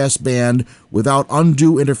broadcast band without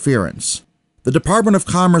undue interference. The Department of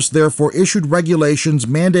Commerce therefore issued regulations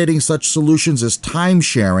mandating such solutions as time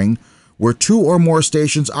sharing, where 2 or more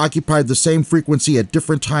stations occupied the same frequency at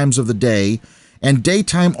different times of the day, and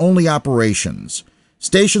daytime-only operations.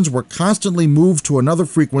 Stations were constantly moved to another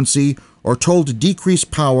frequency or told to decrease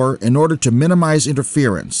power in order to minimize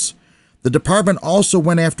interference. The department also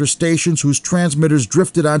went after stations whose transmitters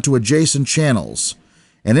drifted onto adjacent channels.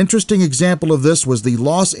 An interesting example of this was the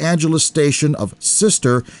Los Angeles station of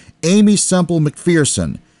Sister Amy Semple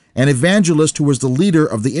McPherson, an evangelist who was the leader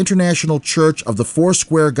of the International Church of the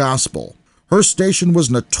Foursquare Gospel. Her station was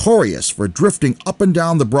notorious for drifting up and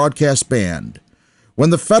down the broadcast band. When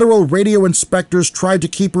the federal radio inspectors tried to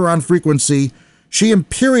keep her on frequency, she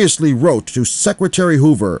imperiously wrote to Secretary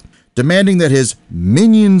Hoover, demanding that his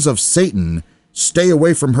minions of Satan stay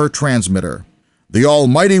away from her transmitter. The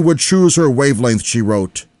Almighty would choose her wavelength, she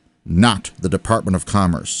wrote, not the Department of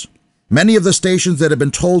Commerce. Many of the stations that had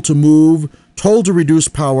been told to move, told to reduce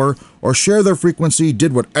power, or share their frequency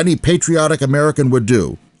did what any patriotic American would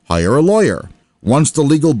do: hire a lawyer. Once the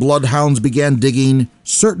legal bloodhounds began digging,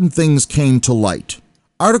 certain things came to light.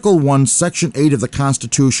 Article 1, Section 8 of the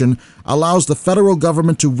Constitution allows the federal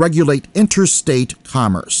government to regulate interstate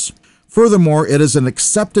commerce. Furthermore, it is an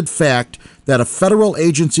accepted fact that a federal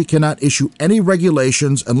agency cannot issue any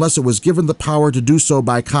regulations unless it was given the power to do so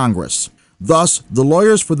by Congress. Thus, the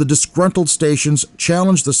lawyers for the disgruntled stations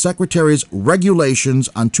challenged the Secretary's regulations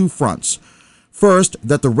on 2 fronts. First,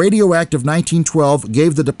 that the Radio Act of 1912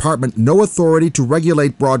 gave the department no authority to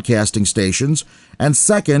regulate broadcasting stations, and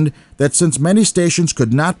second, that since many stations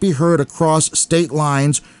could not be heard across state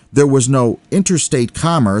lines, there was no interstate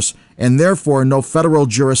commerce, and therefore no federal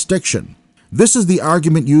jurisdiction. This is the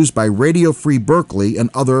argument used by Radio Free Berkeley and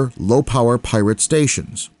other low-power pirate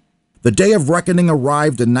stations. The day of reckoning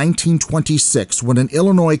arrived in 1926 when an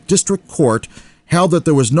Illinois district court held that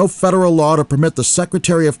there was no federal law to permit the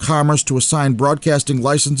Secretary of Commerce to assign broadcasting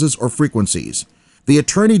licenses or frequencies. The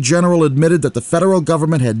Attorney General admitted that the federal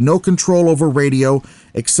government had no control over radio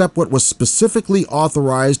except what was specifically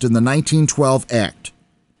authorized in the 1912 Act.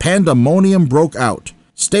 Pandemonium broke out.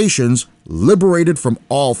 Stations, liberated from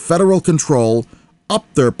all federal control,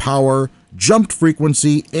 upped their power, jumped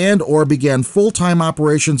frequency, and/or began full-time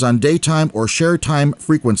operations on daytime or share-time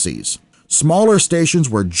frequencies. Smaller stations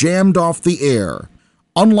were jammed off the air.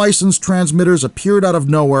 Unlicensed transmitters appeared out of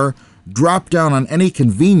nowhere, dropped down on any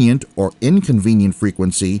convenient or inconvenient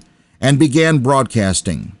frequency, and began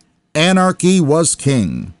broadcasting. Anarchy was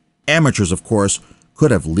king. Amateurs, of course,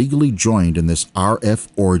 could have legally joined in this RF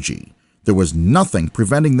orgy. There was nothing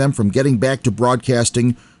preventing them from getting back to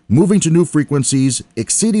broadcasting, moving to new frequencies,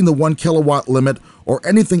 exceeding the 1 kilowatt limit, or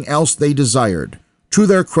anything else they desired. To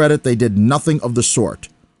their credit, they did nothing of the sort.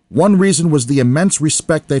 One reason was the immense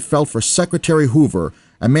respect they felt for Secretary Hoover,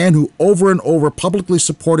 a man who over and over publicly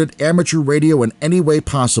supported amateur radio in any way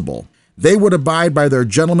possible. They would abide by their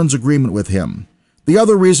gentleman's agreement with him. The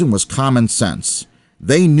other reason was common sense.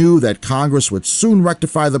 They knew that Congress would soon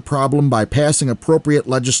rectify the problem by passing appropriate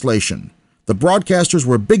legislation. The broadcasters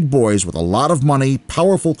were big boys with a lot of money,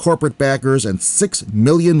 powerful corporate backers, and 6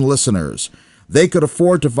 million listeners. They could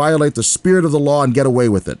afford to violate the spirit of the law and get away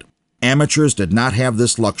with it. Amateurs did not have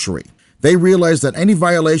this luxury. They realized that any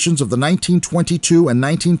violations of the 1922 and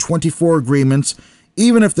 1924 agreements,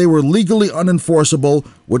 even if they were legally unenforceable,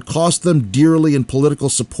 would cost them dearly in political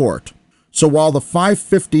support. So while the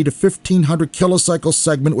 550 to 1500 kilocycle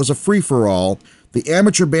segment was a free-for-all, the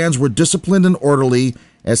amateur bands were disciplined and orderly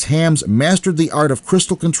as hams mastered the art of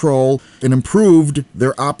crystal control and improved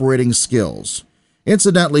their operating skills.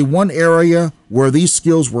 Incidentally, one area where these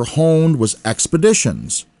skills were honed was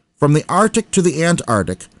expeditions. From the Arctic to the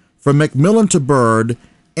Antarctic, from Macmillan to Byrd,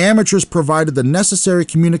 amateurs provided the necessary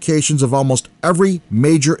communications of almost every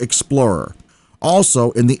major explorer.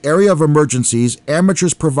 Also, in the area of emergencies,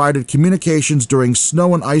 amateurs provided communications during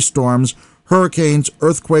snow and ice storms, hurricanes,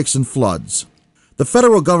 earthquakes, and floods. The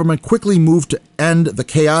federal government quickly moved to end the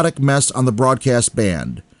chaotic mess on the broadcast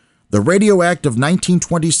band. The Radio Act of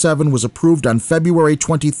 1927 was approved on February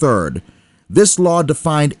 23rd. This law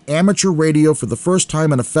defined amateur radio for the first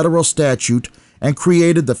time in a federal statute and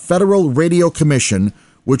created the Federal Radio Commission,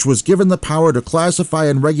 which was given the power to classify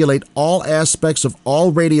and regulate all aspects of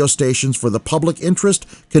all radio stations for the public interest,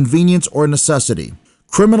 convenience, or necessity.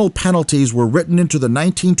 Criminal penalties were written into the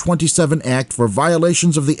 1927 Act for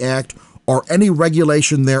violations of the Act or any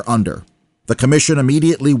regulation thereunder. The commission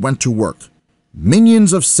immediately went to work.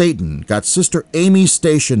 Minions of Satan got Sister Amy's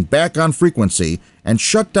station back on frequency and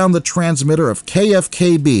shut down the transmitter of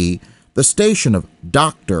KFKB, the station of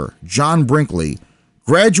Dr. John Brinkley,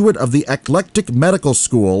 graduate of the Eclectic Medical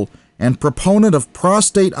School and proponent of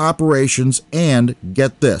prostate operations and,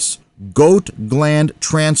 get this, goat gland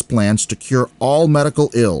transplants to cure all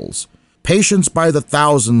medical ills. Patients by the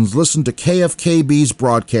thousands listened to KFKB's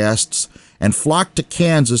broadcasts and flocked to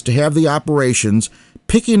Kansas to have the operations,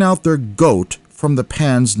 picking out their goat from the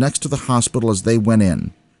pens next to the hospital as they went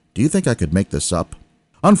in. Do you think I could make this up?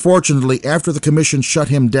 Unfortunately, after the commission shut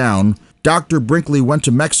him down, Dr. Brinkley went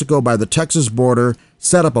to Mexico by the Texas border,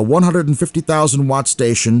 set up a 150,000-watt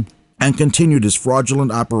station, and continued his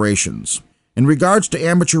fraudulent operations. In regards to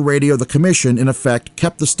amateur radio, the commission, in effect,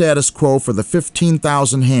 kept the status quo for the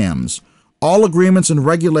 15,000 hams. All agreements and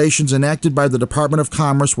regulations enacted by the Department of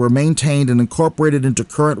Commerce were maintained and incorporated into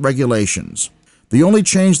current regulations. The only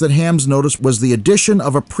change that hams noticed was the addition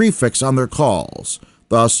of a prefix on their calls.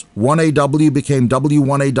 Thus, 1AW became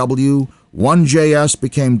W1AW, 1JS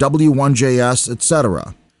became W1JS,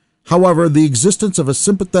 etc. However, the existence of a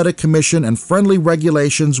sympathetic commission and friendly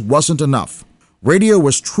regulations wasn't enough. Radio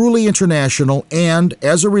was truly international and,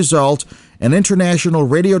 as a result, an International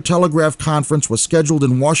Radio Telegraph Conference was scheduled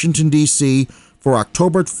in Washington, D.C. for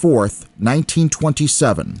October 4th,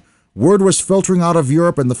 1927. Word was filtering out of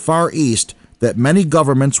Europe and the Far East that many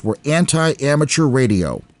governments were anti-amateur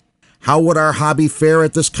radio. How would our hobby fare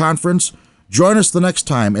at this conference? Join us the next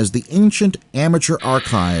time as the Ancient Amateur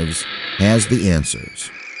Archives has the answers.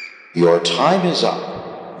 Your time is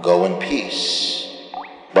up. Go in peace.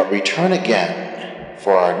 But return again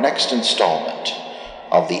for our next installment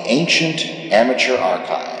of the Ancient Amateur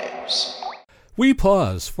Archives. We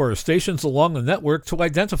pause for stations along the network to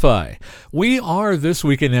identify. We are This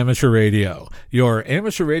Week in Amateur Radio, your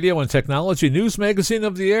amateur radio and technology news magazine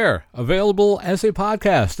of the air, available as a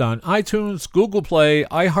podcast on iTunes, Google Play,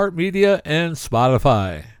 iHeartMedia, and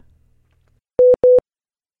Spotify.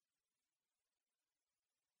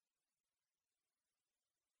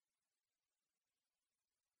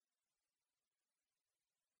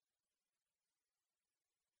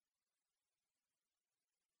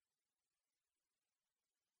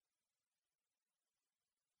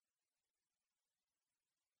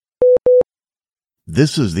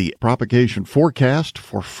 This is the propagation forecast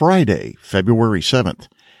for Friday, February 7th.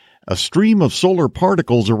 A stream of solar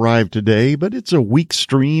particles arrived today, but it's a weak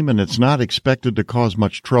stream and it's not expected to cause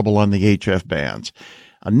much trouble on the HF bands.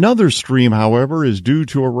 Another stream, however, is due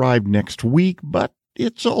to arrive next week, but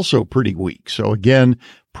it's also pretty weak, so again,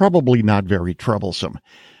 probably not very troublesome.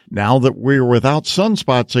 Now that we're without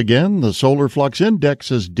sunspots again, the solar flux index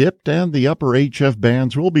has dipped and the upper HF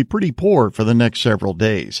bands will be pretty poor for the next several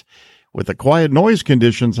days. With the quiet noise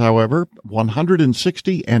conditions, however,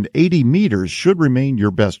 160 and 80 meters should remain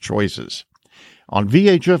your best choices. On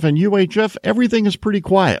VHF and UHF, everything is pretty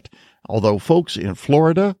quiet, although folks in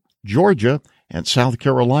Florida, Georgia, and South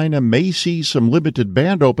Carolina may see some limited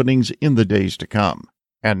band openings in the days to come.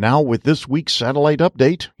 And now with this week's satellite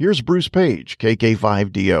update, here's Bruce Page,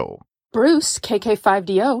 KK5DO. Bruce,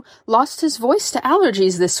 KK5DO, lost his voice to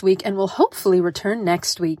allergies this week and will hopefully return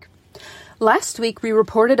next week. Last week, we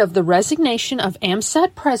reported of the resignation of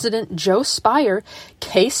AMSAT President Joe Spire,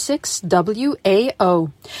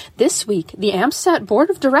 K6WAO. This week, the AMSAT Board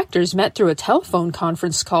of Directors met through a telephone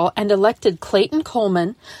conference call and elected Clayton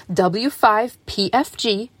Coleman,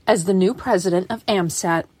 W5PFG, as the new president of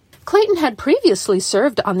AMSAT. Clayton had previously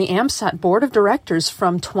served on the AMSAT Board of Directors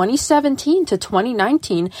from 2017 to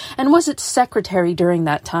 2019 and was its secretary during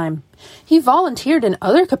that time. He volunteered in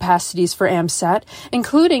other capacities for AMSAT,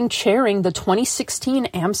 including chairing the 2016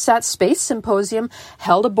 AMSAT Space Symposium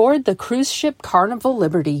held aboard the cruise ship Carnival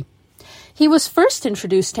Liberty. He was first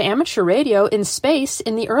introduced to amateur radio in space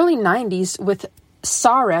in the early 90s with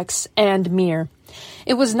SAREX and Mir.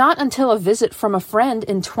 It was not until a visit from a friend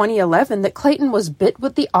in 2011 that Clayton was bit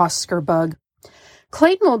with the Oscar bug.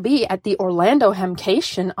 Clayton will be at the Orlando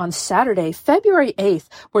Hemcation on Saturday, February 8th,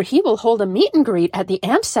 where he will hold a meet and greet at the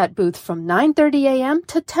AMSAT booth from 9:30 a.m.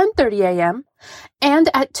 to 10:30 a.m. and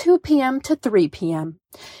at 2 p.m. to 3 p.m.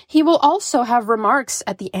 He will also have remarks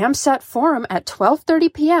at the AMSAT Forum at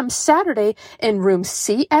 12:30 p.m. Saturday in room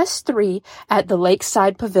CS3 at the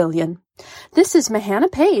Lakeside Pavilion. This is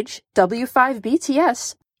Mahana Page,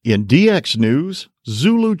 W5BTS. In DX News,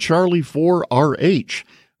 Zulu Charlie 4 RH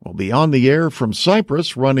will be on the air from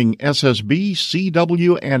Cyprus running SSB,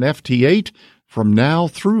 CW, and FT8 from now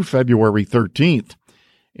through February 13th.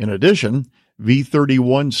 In addition,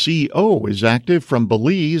 V31CO is active from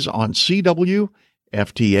Belize on CW,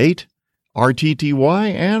 FT8,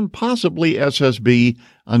 RTTY, and possibly SSB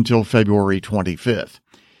until February 25th.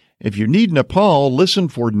 If you need Nepal, listen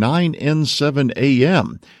for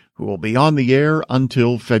 9N7AM, who will be on the air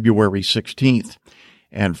until February 16th.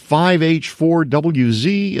 And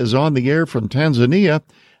 5H4WZ is on the air from Tanzania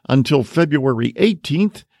until February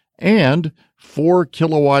 18th, and 4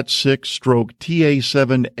 kilowatt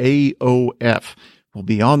 6/TA7AOF will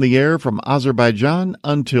be on the air from Azerbaijan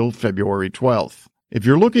until February 12th. If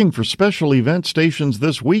you're looking for special event stations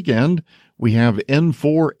this weekend, we have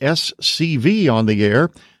N4SCV on the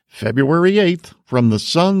air February 8th from the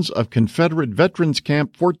Sons of Confederate Veterans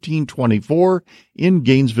Camp 1424 in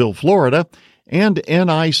Gainesville, Florida, and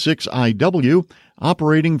NI6IW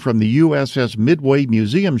operating from the USS Midway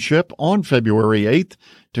Museum ship on February 8th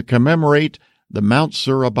to commemorate the Mount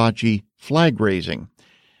Suribachi flag raising.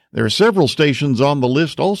 There are several stations on the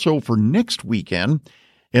list also for next weekend.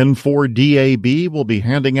 N4DAB will be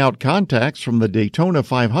handing out contacts from the Daytona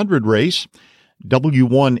 500 race.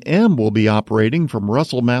 W1M will be operating from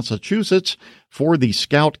Russell, Massachusetts for the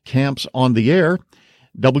Scout Camps on the Air.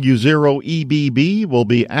 W0EBB will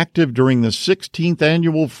be active during the 16th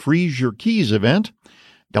annual Freeze Your Keys event.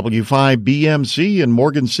 W5BMC in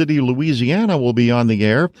Morgan City, Louisiana will be on the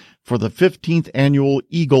air for the 15th annual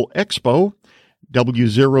Eagle Expo.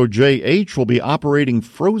 W0JH will be operating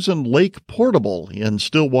Frozen Lake Portable in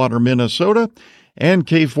Stillwater, Minnesota. And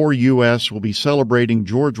K4US will be celebrating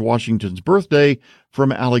George Washington's birthday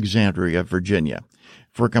from Alexandria, Virginia.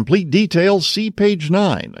 For complete details, see page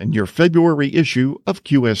 9 in your February issue of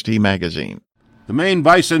QST Magazine. The Maine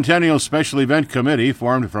Bicentennial Special Event Committee,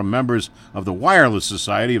 formed from members of the Wireless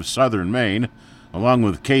Society of Southern Maine, along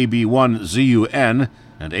with KB1ZUN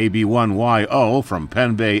and AB1YO from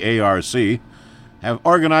Penn Bay ARC, have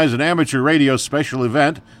organized an amateur radio special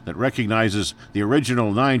event that recognizes the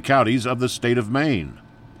original 9 counties of the state of Maine.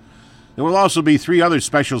 There will also be 3 other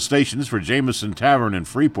special stations for Jameson Tavern in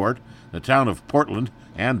Freeport, the town of Portland,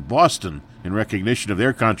 and Boston in recognition of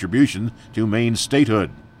their contribution to Maine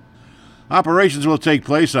statehood. Operations will take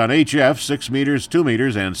place on HF, 6 meters, 2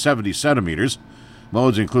 meters, and 70 centimeters.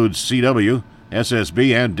 Modes include CW,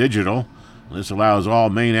 SSB, and digital. This allows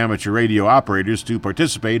all Maine amateur radio operators to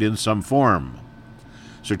participate in some form.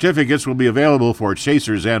 Certificates will be available for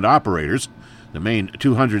chasers and operators. The main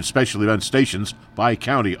 200 special event stations by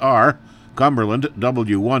county are Cumberland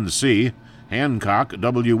W1C, Hancock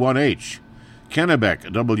W1H, Kennebec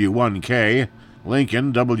W1K,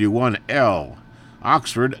 Lincoln W1L,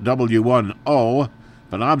 Oxford W1O,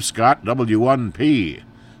 Penobscot W1P,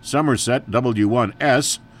 Somerset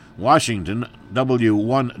W1S, Washington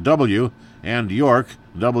W1W, and York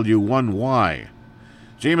W1Y.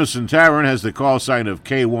 Jameson Tavern has the call sign of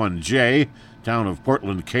K1J, Town of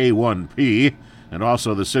Portland K1P, and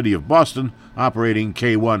also the City of Boston operating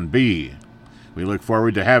K1B. We look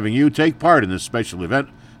forward to having you take part in this special event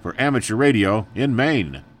for amateur radio in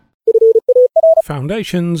Maine.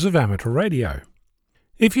 Foundations of Amateur Radio.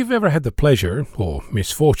 If you've ever had the pleasure, or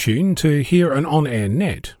misfortune, to hear an on-air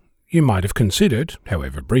net, you might have considered,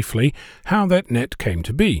 however briefly, how that net came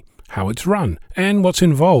to be, how it's run, and what's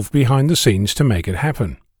involved behind the scenes to make it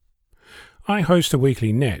happen. I host a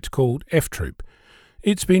weekly net called F-Troop.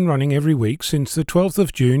 It's been running every week since the 12th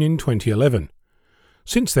of June in 2011.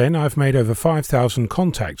 Since then, I've made over 5,000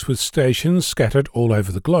 contacts with stations scattered all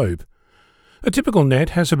over the globe. A typical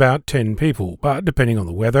net has about 10 people, but depending on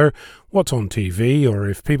the weather, what's on TV, or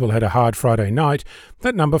if people had a hard Friday night,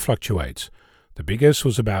 that number fluctuates. The biggest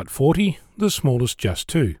was about 40, the smallest just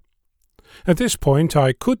 2. At this point,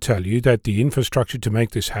 I could tell you that the infrastructure to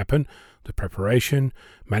make this happen, the preparation,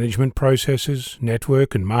 management processes,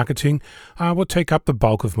 network and marketing are what take up the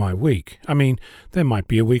bulk of my week. I mean, there might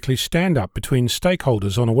be a weekly stand-up between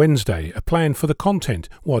stakeholders on a Wednesday, a plan for the content,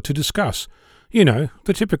 what to discuss. You know,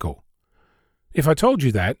 the typical. If I told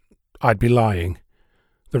you that, I'd be lying.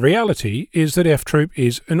 The reality is that F-Troop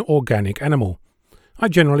is an organic animal. I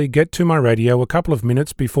generally get to my radio a couple of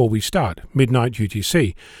minutes before we start, midnight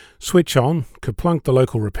UTC, switch on, kaplunk the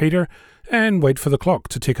local repeater, and wait for the clock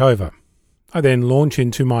to tick over. I then launch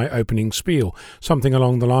into my opening spiel, something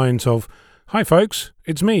along the lines of, "Hi folks,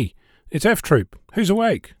 it's me. It's F-Troop. Who's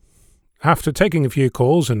awake?" After taking a few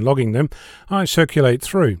calls and logging them, I circulate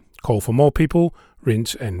through, call for more people,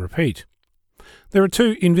 rinse and repeat. There are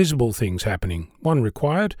 2 invisible things happening, one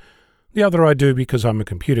required, the other I do because I'm a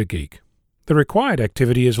computer geek. The required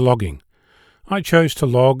activity is logging. I chose to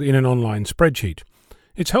log in an online spreadsheet.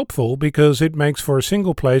 It's helpful because it makes for a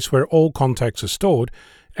single place where all contacts are stored,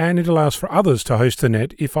 and it allows for others to host the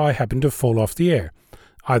net if I happen to fall off the air,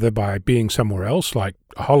 either by being somewhere else, like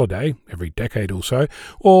a holiday every decade or so,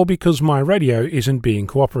 or because my radio isn't being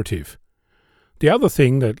cooperative. The other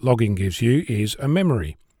thing that logging gives you is a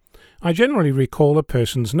memory. I generally recall a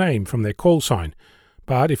person's name from their call sign,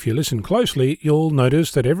 but if you listen closely, you'll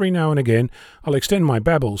notice that every now and again I'll extend my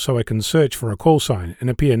babble so I can search for a call sign and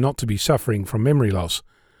appear not to be suffering from memory loss.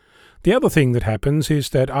 The other thing that happens is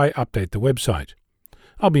that I update the website.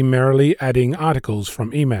 I'll be merrily adding articles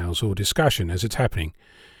from emails or discussion as it's happening.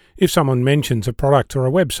 If someone mentions a product or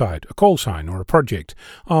a website, a call sign or a project,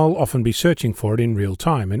 I'll often be searching for it in real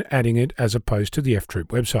time and adding it as opposed to the F-Troop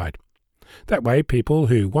website. That way people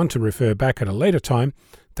who want to refer back at a later time,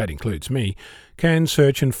 that includes me, can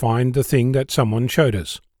search and find the thing that someone showed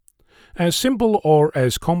us. As simple or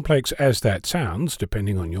as complex as that sounds,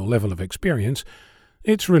 depending on your level of experience,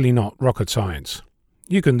 it's really not rocket science.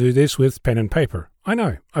 You can do this with pen and paper. I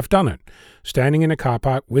know, I've done it. Standing in a car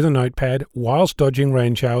park with a notepad whilst dodging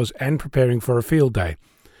rain showers and preparing for a field day.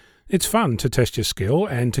 It's fun to test your skill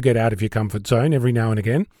and to get out of your comfort zone every now and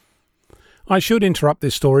again. I should interrupt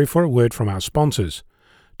this story for a word from our sponsors.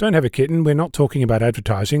 Don't have a kitten, we're not talking about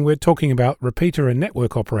advertising, we're talking about repeater and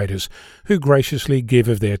network operators who graciously give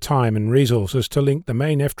of their time and resources to link the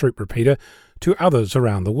main F-Troop repeater to others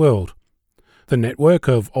around the world. The network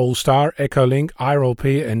of All-Star, Echolink,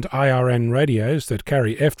 IRLP and IRN radios that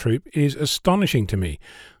carry F-Troop is astonishing to me.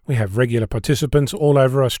 We have regular participants all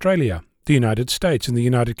over Australia, the United States and the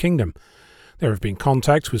United Kingdom. There have been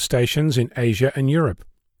contacts with stations in Asia and Europe.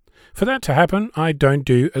 For that to happen, I don't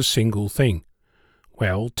do a single thing.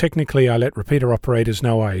 Well, technically I let repeater operators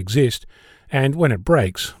know I exist, and when it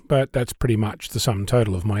breaks, but that's pretty much the sum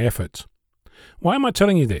total of my efforts. Why am I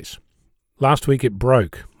telling you this? Last week it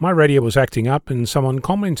broke. My radio was acting up and someone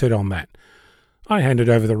commented on that. I handed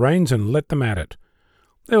over the reins and let them at it.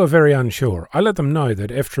 They were very unsure. I let them know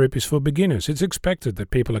that F-Troop is for beginners. It's expected that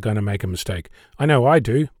people are going to make a mistake. I know I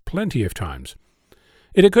do, plenty of times.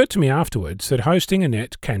 It occurred to me afterwards that hosting a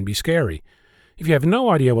net can be scary. If you have no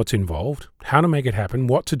idea what's involved, how to make it happen,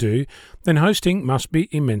 what to do, then hosting must be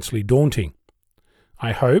immensely daunting.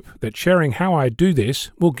 I hope that sharing how I do this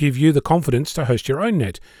will give you the confidence to host your own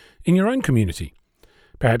net in your own community.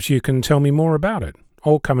 Perhaps you can tell me more about it,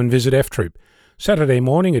 or come and visit F-Troop, Saturday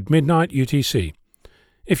morning at midnight UTC.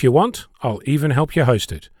 If you want, I'll even help you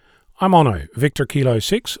host it. I'm Ono, Victor Kilo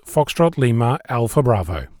 6, Foxtrot Lima, Alpha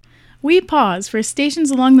Bravo. We pause for stations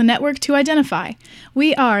along the network to identify.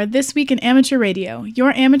 We are This Week in Amateur Radio,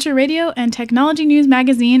 your amateur radio and technology news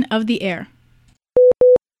magazine of the air.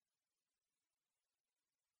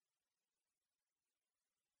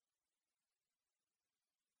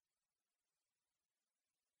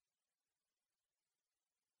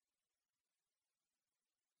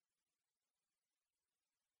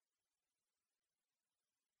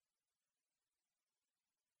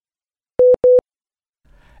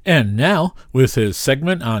 And now, with his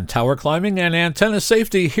segment on tower climbing and antenna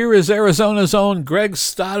safety, here is Arizona's own Greg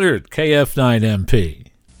Stoddard, KF9MP.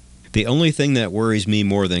 The only thing that worries me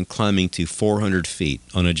more than climbing to 400 feet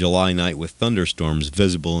on a July night with thunderstorms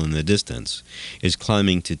visible in the distance is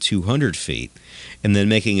climbing to 200 feet and then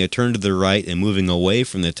making a turn to the right and moving away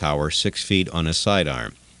from the tower 6 feet on a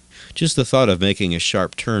sidearm. Just the thought of making a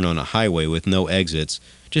sharp turn on a highway with no exits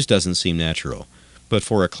just doesn't seem natural. But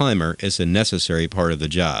for a climber, it's a necessary part of the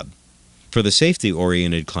job. For the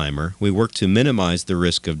safety-oriented climber, we work to minimize the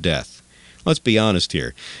risk of death. Let's be honest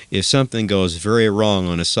here. If something goes very wrong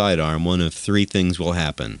on a sidearm, one of three things will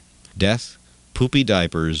happen: death, poopy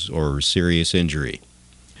diapers, or serious injury.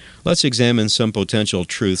 Let's examine some potential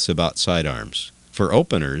truths about sidearms. For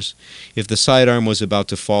openers, if the sidearm was about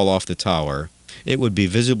to fall off the tower, it would be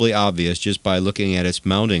visibly obvious just by looking at its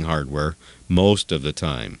mounting hardware most of the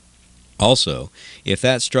time. Also, if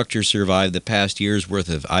that structure survived the past year's worth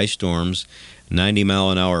of ice storms,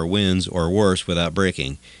 90-mile-an-hour winds, or worse without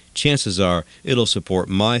breaking, chances are it'll support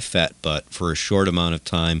my fat butt for a short amount of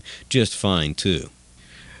time just fine, too.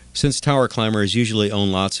 Since tower climbers usually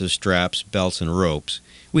own lots of straps, belts, and ropes,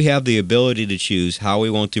 we have the ability to choose how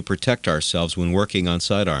we want to protect ourselves when working on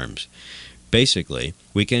sidearms. Basically,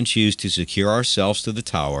 we can choose to secure ourselves to the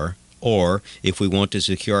tower, or if we want to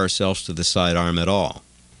secure ourselves to the sidearm at all.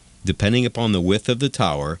 Depending upon the width of the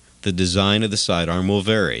tower, the design of the sidearm will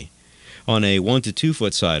vary. On a 1 to 2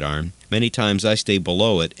 foot sidearm, many times I stay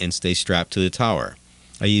below it and stay strapped to the tower.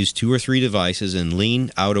 I use 2 or 3 devices and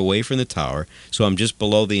lean out away from the tower so I'm just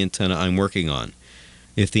below the antenna I'm working on.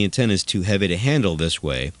 If the antenna is too heavy to handle this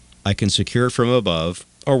way, I can secure it from above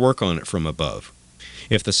or work on it from above.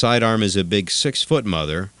 If the sidearm is a big 6-foot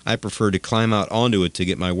mother, I prefer to climb out onto it to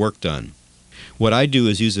get my work done. What I do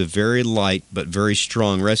is use a very light but very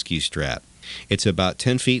strong rescue strap. It's about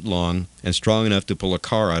 10 feet long and strong enough to pull a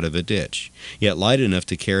car out of a ditch, yet light enough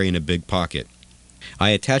to carry in a big pocket. I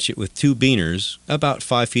attach it with 2 beaners about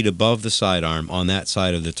 5 feet above the sidearm on that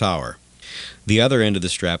side of the tower. The other end of the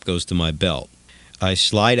strap goes to my belt. I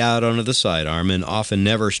slide out onto the sidearm and often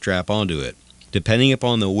never strap onto it. Depending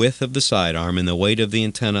upon the width of the sidearm and the weight of the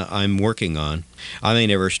antenna I'm working on, I may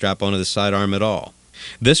never strap onto the sidearm at all.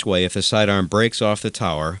 This way, if the sidearm breaks off the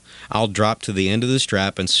tower, I'll drop to the end of the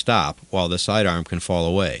strap and stop while the sidearm can fall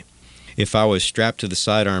away. If I was strapped to the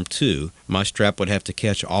sidearm too, my strap would have to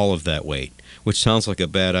catch all of that weight, which sounds like a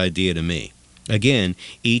bad idea to me. Again,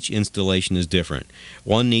 each installation is different.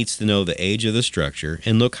 One needs to know the age of the structure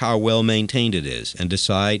and look how well maintained it is and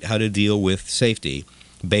decide how to deal with safety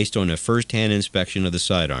based on a first-hand inspection of the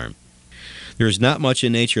sidearm. There is not much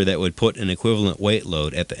in nature that would put an equivalent weight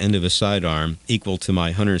load at the end of a sidearm equal to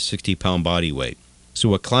my 160-pound body weight.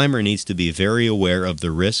 So a climber needs to be very aware of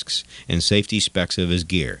the risks and safety specs of his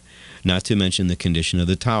gear, not to mention the condition of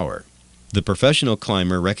the tower. The professional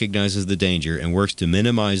climber recognizes the danger and works to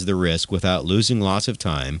minimize the risk without losing lots of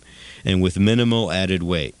time and with minimal added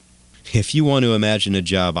weight. If you want to imagine a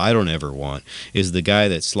job I don't ever want, is the guy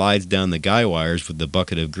that slides down the guy wires with the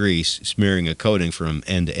bucket of grease, smearing a coating from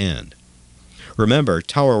end to end. Remember,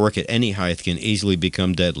 tower work at any height can easily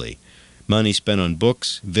become deadly. Money spent on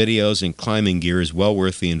books, videos, and climbing gear is well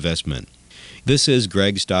worth the investment. This is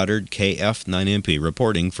Greg Stoddard, KF9MP,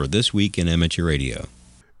 reporting for This Week in Amateur Radio.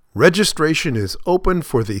 Registration is open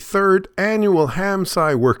for the 3rd annual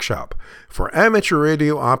HAM-SCI workshop for amateur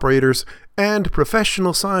radio operators and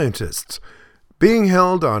professional scientists, being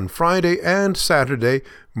held on Friday and Saturday,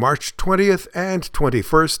 March 20th and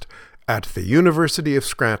 21st at the University of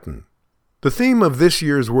Scranton. The theme of this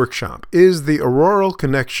year's workshop is the Auroral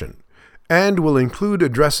Connection and will include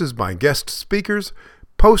addresses by guest speakers,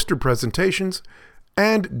 poster presentations,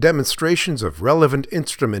 and demonstrations of relevant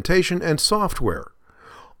instrumentation and software.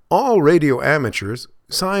 All radio amateurs,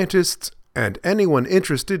 scientists, and anyone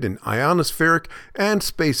interested in ionospheric and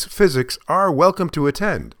space physics are welcome to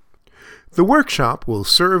attend. The workshop will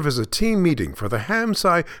serve as a team meeting for the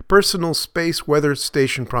HAM-SCI Personal Space Weather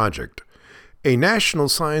Station Project, a National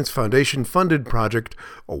Science Foundation-funded project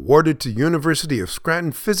awarded to University of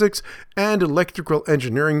Scranton Physics and Electrical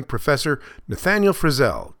Engineering Professor Nathaniel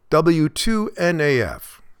Frizzell,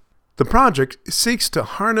 W2NAF. The project seeks to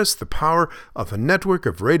harness the power of a network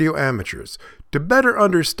of radio amateurs to better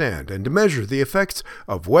understand and measure the effects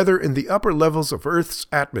of weather in the upper levels of Earth's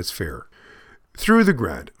atmosphere. Through the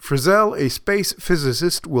grant, Frizzell, a space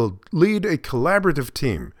physicist, will lead a collaborative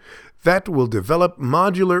team that will develop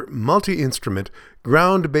modular, multi-instrument,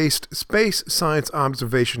 ground-based space science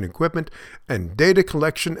observation equipment and data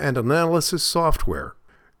collection and analysis software.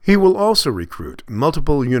 He will also recruit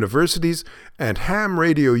multiple universities and ham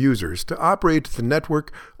radio users to operate the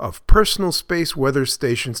network of personal space weather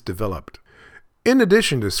stations developed. In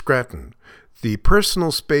addition to Scranton, the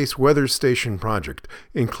Personal Space Weather Station project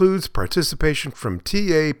includes participation from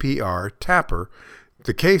TAPR,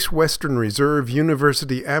 the Case Western Reserve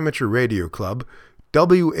University Amateur Radio Club,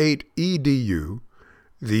 W8EDU,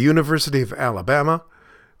 the University of Alabama,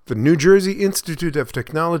 the New Jersey Institute of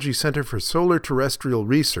Technology Center for Solar Terrestrial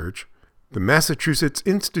Research, the Massachusetts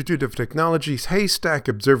Institute of Technology's Haystack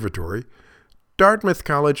Observatory, Dartmouth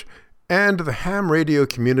College, and the ham radio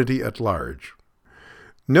community at large.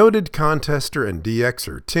 Noted contester and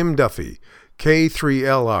DXer Tim Duffy,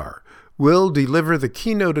 K3LR, will deliver the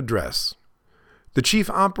keynote address. The Chief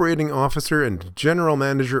Operating Officer and General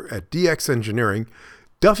Manager at DX Engineering,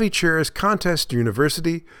 Duffy chairs Contest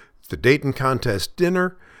University, the Dayton Contest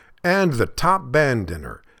Dinner, and the Top Band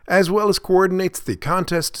Dinner, as well as coordinates the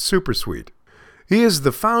Contest Supersuite. He is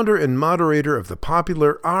the founder and moderator of the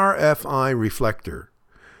popular RFI Reflector.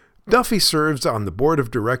 Duffy serves on the board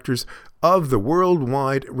of directors of the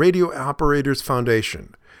Worldwide Radio Operators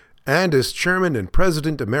Foundation and is chairman and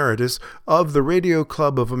president emeritus of the Radio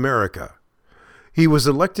Club of America. He was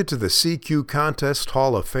elected to the CQ Contest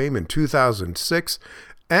Hall of Fame in 2006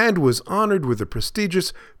 and was honored with the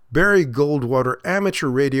prestigious Barry Goldwater Amateur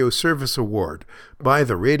Radio Service Award by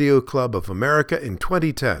the Radio Club of America in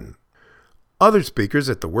 2010. Other speakers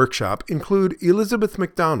at the workshop include Elizabeth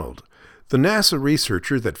McDonald, the NASA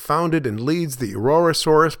researcher that founded and leads the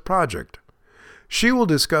Aurorasaurus project. She will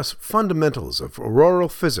discuss fundamentals of auroral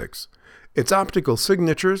physics, its optical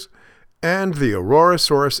signatures, and the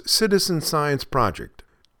Aurorasaurus Citizen Science Project.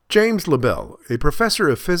 James LaBelle, a professor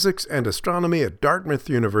of physics and astronomy at Dartmouth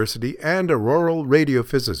University and auroral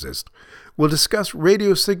radiophysicist, will discuss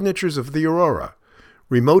radio signatures of the aurora,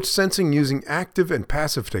 remote sensing using active and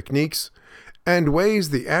passive techniques, and ways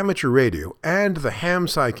the amateur radio and the ham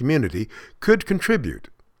sci community could contribute.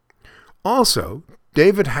 Also,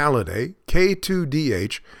 David Halliday,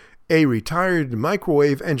 K2DH, a retired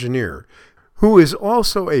microwave engineer, who is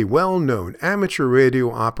also a well-known amateur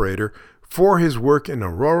radio operator for his work in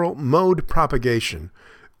auroral mode propagation,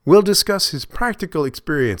 will discuss his practical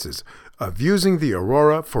experiences of using the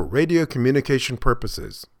aurora for radio communication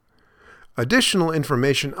purposes. Additional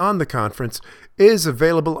information on the conference is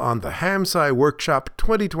available on the HamSci Workshop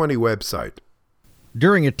 2020 website.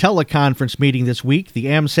 During a teleconference meeting this week, the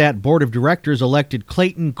AMSAT Board of Directors elected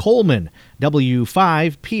Clayton Coleman,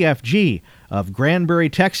 W5PFG, of Granbury,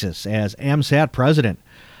 Texas, as AMSAT president.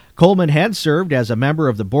 Coleman had served as a member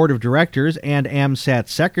of the Board of Directors and AMSAT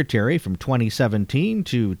Secretary from 2017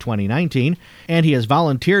 to 2019, and he has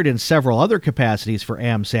volunteered in several other capacities for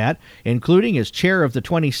AMSAT, including as chair of the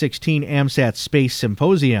 2016 AMSAT Space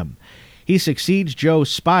Symposium. He succeeds Joe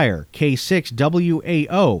Spire,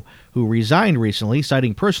 K6WAO, who resigned recently,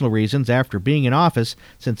 citing personal reasons after being in office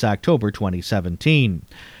since October 2017.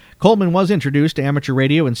 Coleman was introduced to amateur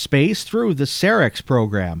radio in space through the SAREX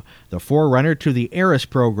program, the forerunner to the ARIS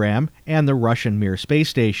program and the Russian Mir space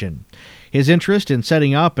station. His interest in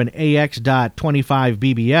setting up an AX.25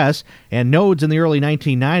 BBS and nodes in the early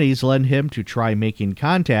 1990s led him to try making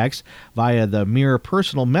contacts via the Mir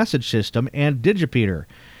personal message system and Digipeater.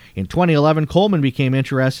 In 2011, Coleman became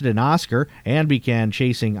interested in Oscar and began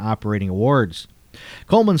chasing operating awards.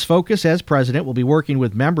 Coleman's focus as president will be working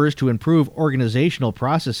with members to improve organizational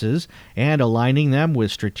processes and aligning them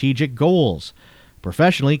with strategic goals.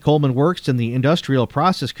 Professionally, Coleman works in the industrial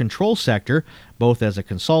process control sector, both as a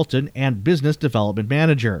consultant and business development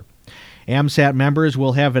manager. AMSAT members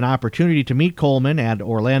will have an opportunity to meet Coleman at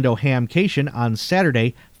Orlando Hamcation on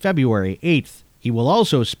Saturday, February 8th. He will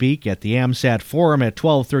also speak at the AMSAT Forum at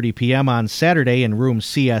 12:30 p.m. on Saturday in room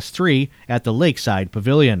CS3 at the Lakeside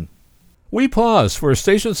Pavilion. We pause for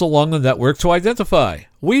stations along the network to identify.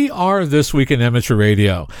 We are This Week in Amateur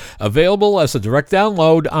Radio, available as a direct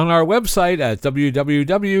download on our website at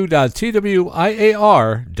www.twiar.net.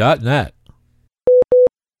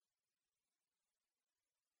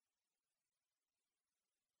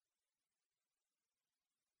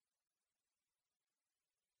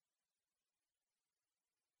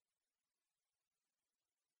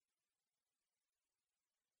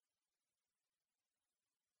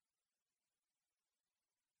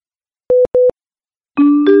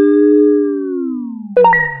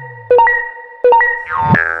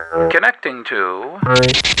 Connecting to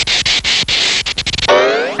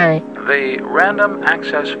the random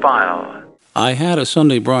access file. I had a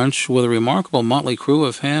Sunday brunch with a remarkable motley crew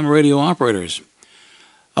of ham radio operators.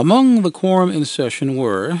 Among the quorum in session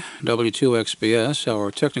were W2XBS,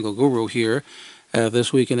 our technical guru here at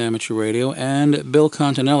This Week in Amateur Radio, and Bill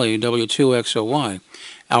Continelli, W2XOY,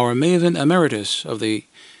 our maven emeritus of the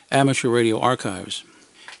Amateur Radio Archives.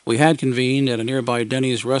 We had convened at a nearby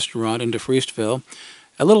Denny's restaurant in DeFriestville,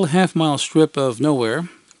 a little half-mile strip of nowhere,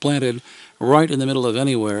 planted right in the middle of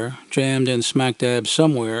anywhere, jammed in smack dab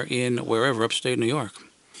somewhere in wherever upstate New York.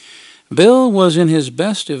 Bill was in his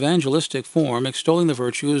best evangelistic form, extolling the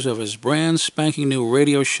virtues of his brand spanking new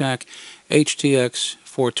Radio Shack HTX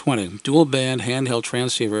 420 dual-band handheld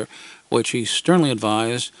transceiver, which he sternly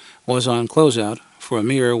advised was on closeout for a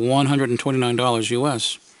mere $129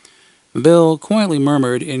 US. Bill quietly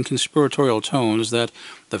murmured in conspiratorial tones that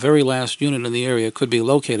the very last unit in the area could be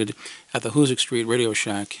located at the Hoosick Street Radio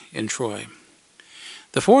Shack in Troy.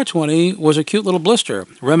 The 420 was a cute little blister,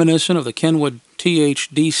 reminiscent of the Kenwood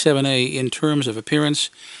TH-D7A in terms of appearance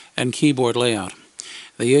and keyboard layout.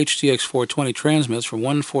 The HTX 420 transmits from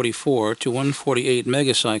 144 to 148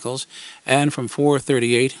 megacycles and from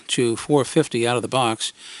 438 to 450 out of the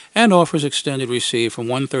box, and offers extended receive from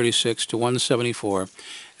 136 to 174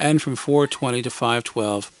 and from 420 to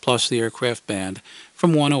 512 plus the aircraft band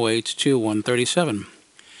from 108 to 137.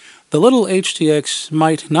 The little HTX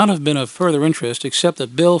might not have been of further interest except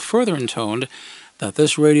that Bill further intoned that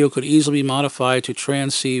this radio could easily be modified to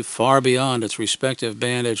transceive far beyond its respective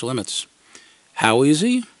band edge limits. How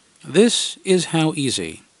easy? This is how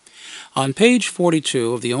easy. On page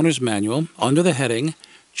 42 of the owner's manual, under the heading,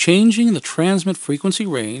 Changing the Transmit Frequency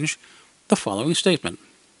Range, the following statement.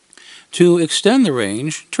 To extend the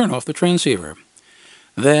range, turn off the transceiver.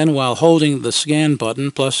 Then, while holding the scan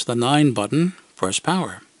button plus the 9 button, press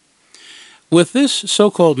power. With this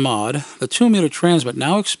so-called mod, the 2-meter transmit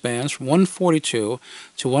now expands from 142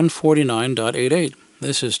 to 149.88.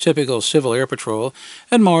 This is typical Civil Air Patrol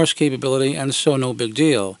and Mars capability, and so no big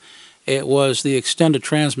deal. It was the extended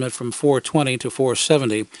transmit from 420 to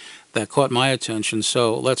 470 that caught my attention,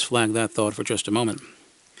 so let's flag that thought for just a moment.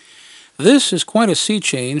 This is quite a sea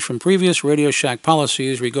change from previous Radio Shack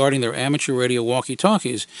policies regarding their amateur radio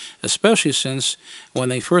walkie-talkies, especially since when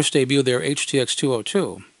they first debuted their HTX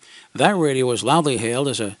 202. That radio was loudly hailed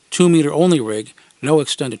as a 2-meter only rig, no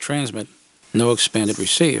extended transmit, no expanded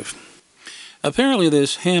receive. Apparently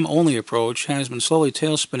this ham-only approach has been slowly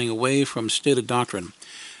tailspinning away from stated doctrine.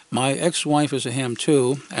 My ex-wife is a ham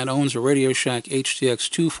too and owns a Radio Shack HTX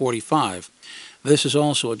 245. This is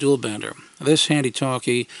also a dual-bander. This handy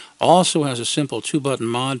talkie also has a simple 2-button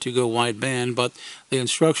mod to go wide-band, but the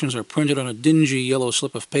instructions are printed on a dingy yellow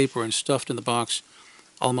slip of paper and stuffed in the box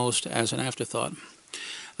almost as an afterthought.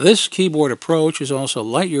 This keyboard approach is also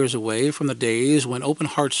light years away from the days when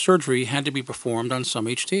open-heart surgery had to be performed on some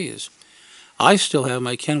HTs. I still have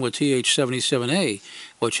my Kenwood TH-77A,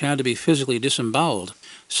 which had to be physically disemboweled.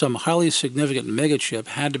 Some highly significant megachip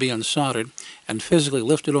had to be unsoldered and physically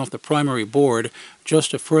lifted off the primary board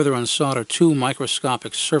just to further unsolder 2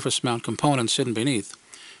 microscopic surface mount components hidden beneath.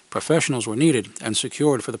 Professionals were needed and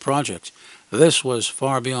secured for the project. This was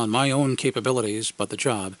far beyond my own capabilities, but the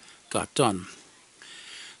job got done.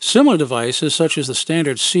 Similar devices, such as the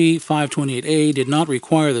standard C528A, did not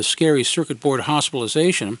require the scary circuit board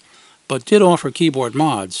hospitalization, but did offer keyboard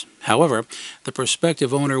mods. However, the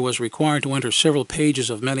prospective owner was required to enter several pages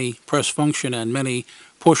of many press function and many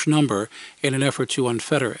push number in an effort to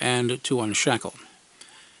unfetter and to unshackle.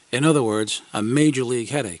 In other words, a major league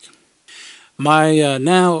headache. My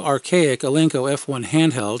now archaic Alinco F1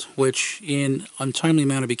 handheld, which in untimely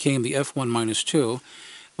manner became the F1-2,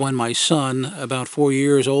 when my son, about 4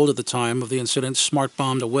 years old at the time of the incident,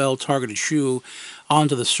 smart-bombed a well-targeted shoe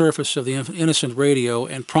onto the surface of the innocent radio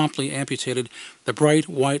and promptly amputated the bright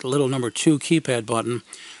white little number 2 keypad button,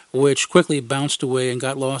 which quickly bounced away and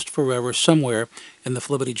got lost forever somewhere in the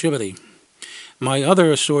flibbity-jibbity. My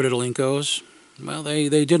other assorted Alincos, well,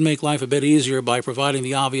 they did make life a bit easier by providing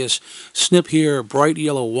the obvious snip here, bright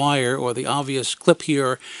yellow wire, or the obvious clip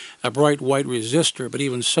here, a bright white resistor, but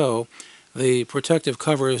even so, the protective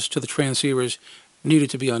covers to the transceivers needed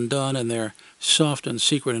to be undone and their soft and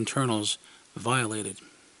secret internals violated.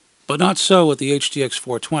 But not so with the HTX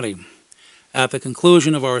 420. At the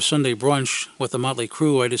conclusion of our Sunday brunch with the motley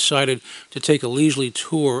crew, I decided to take a leisurely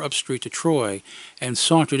tour upstreet to Troy and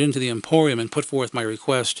sauntered into the Emporium and put forth my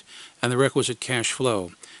request and the requisite cash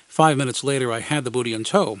flow. 5 minutes later, I had the booty in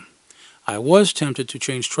tow. I was tempted to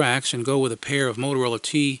change tracks and go with a pair of Motorola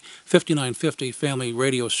T5950 family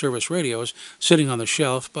radio service radios sitting on the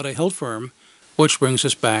shelf, but I held firm, which brings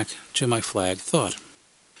us back to my flag thought.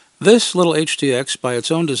 This little HTX, by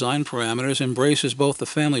its own design parameters, embraces both the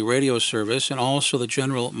family radio service and also the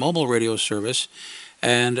general mobile radio service,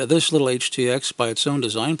 and this little HTX, by its own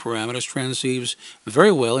design parameters, transceives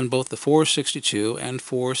very well in both the 462 and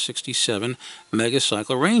 467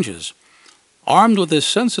 megacycle ranges. Armed with this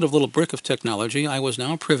sensitive little brick of technology, I was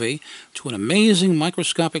now privy to an amazing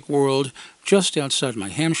microscopic world just outside my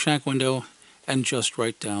ham shack window and just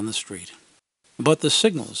right down the street. But the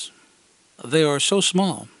signals, they are so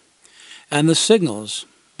small. And the signals,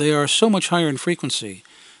 they are so much higher in frequency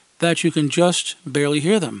that you can just barely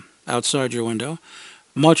hear them outside your window,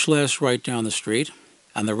 much less right down the street.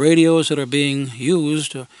 And the radios that are being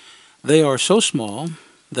used, they are so small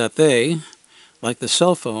that they, like the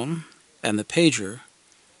cell phone and the pager,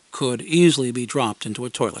 could easily be dropped into a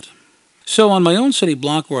toilet. So on my own city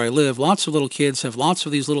block where I live, lots of little kids have lots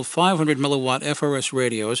of these little 500 milliwatt FRS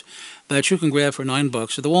radios that you can grab for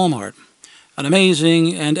 $9 at the Walmart. An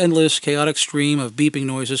amazing and endless chaotic stream of beeping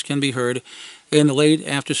noises can be heard in the late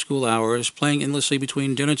after-school hours, playing endlessly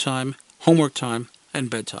between dinner time, homework time, and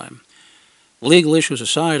bedtime. Legal issues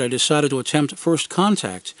aside, I decided to attempt first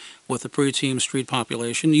contact with the preteen street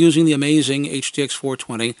population using the amazing HTX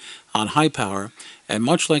 420 on high power, and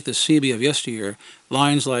much like the CB of yesteryear,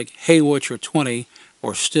 lines like, "Hey, what's your 20?"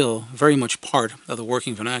 were still very much part of the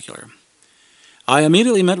working vernacular. I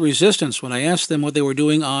immediately met resistance when I asked them what they were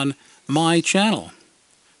doing on my channel.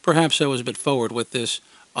 Perhaps I was a bit forward with this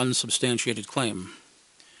unsubstantiated claim.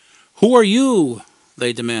 "Who are you?"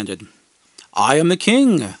 they demanded. "I am the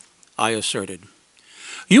king," I asserted.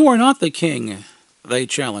 "You are not the king," they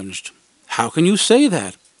challenged. "How can you say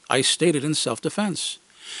that?" I stated in self-defense.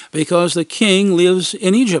 "Because the king lives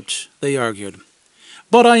in Egypt," they argued.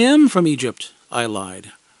 "But I am from Egypt," I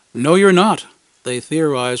lied. "No, you're not," they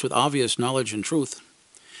theorized with obvious knowledge and truth.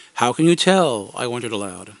 "How can you tell?" I wondered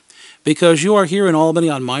aloud. "Because you are here in Albany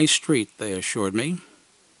on my street," they assured me.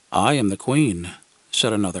 "I am the queen,"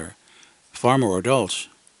 said another, far more adult,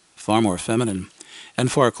 far more feminine,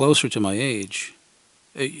 and far closer to my age.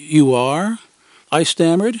 "You are?" I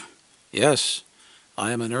stammered. "Yes,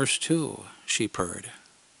 I am a nurse too," she purred.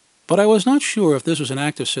 But I was not sure if this was an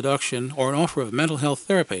act of seduction or an offer of mental health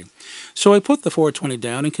therapy, so I put the 420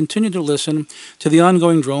 down and continued to listen to the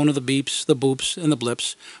ongoing drone of the beeps, the boops, and the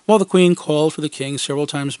blips, while the queen called for the king several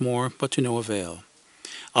times more, but to no avail.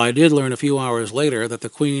 I did learn a few hours later that the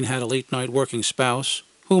queen had a late-night working spouse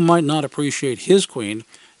who might not appreciate his queen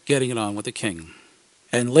getting it on with the king.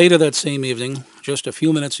 And later that same evening, just a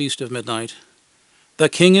few minutes east of midnight, "The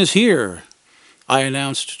king is here," I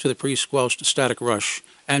announced to the pre-squelched static rush,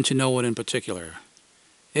 and to no one in particular.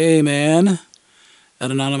 "Hey, man,"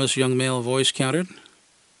 an anonymous young male voice countered.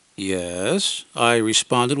 "Yes," I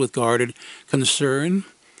responded with guarded concern.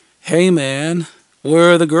 "Hey, man,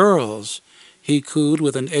 where are the girls?" he cooed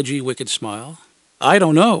with an edgy, wicked smile. "I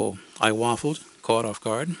don't know," I waffled, caught off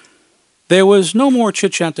guard. There was no more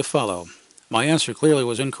chit-chat to follow. My answer clearly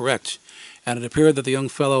was incorrect, and it appeared that the young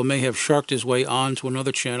fellow may have sharked his way on to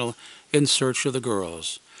another channel in search of the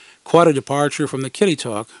girls. Quite a departure from the kiddie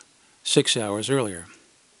talk 6 hours earlier.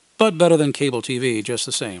 But better than cable TV, just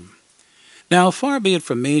the same. Now, far be it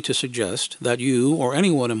from me to suggest that you or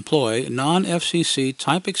anyone employ non-FCC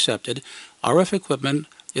type-accepted RF equipment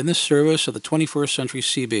in the service of the 21st century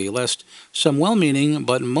CB, lest some well-meaning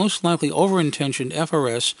but most likely over-intentioned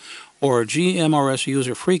FRS or GMRS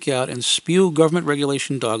user freak out and spew government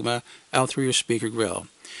regulation dogma out through your speaker grill.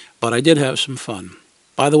 But I did have some fun.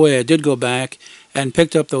 By the way, I did go back and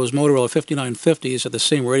picked up those Motorola 5950s at the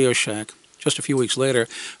same Radio Shack just a few weeks later.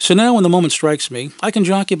 So now when the moment strikes me, I can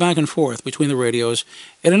jockey back and forth between the radios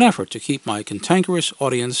in an effort to keep my cantankerous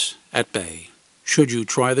audience at bay. Should you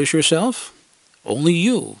try this yourself? Only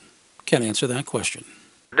you can answer that question.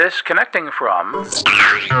 Disconnecting from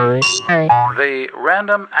the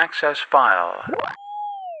random access file.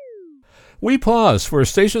 We pause for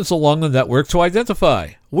stations along the network to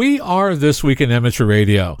identify. We are This Week in Amateur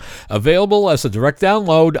Radio, available as a direct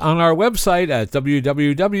download on our website at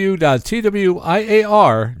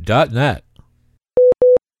www.twiar.net.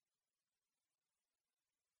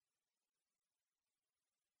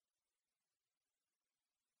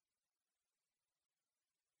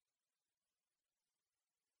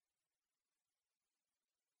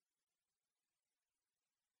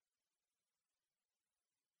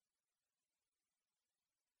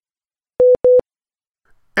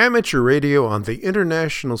 Amateur radio on the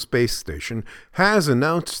International Space Station has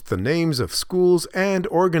announced the names of schools and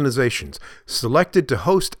organizations selected to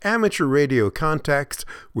host amateur radio contacts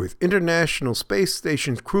with International Space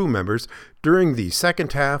Station crew members during the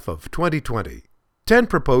second half of 2020. 10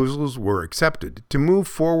 proposals were accepted to move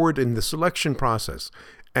forward in the selection process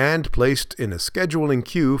and placed in a scheduling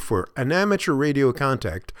queue for an amateur radio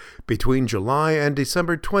contact between July and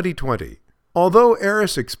December 2020. Although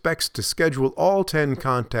ARISS expects to schedule all 10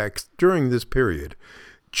 contacts during this period,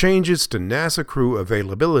 changes to NASA crew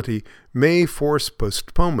availability may force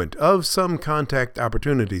postponement of some contact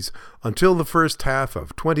opportunities until the first half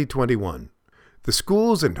of 2021. The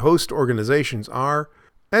schools and host organizations are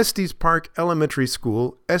Estes Park Elementary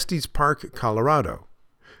School, Estes Park, Colorado;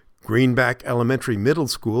 Greenback Elementary Middle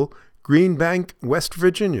School, Greenbank, West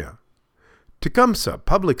Virginia; Tecumseh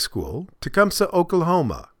Public School, Tecumseh,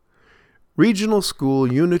 Oklahoma; Regional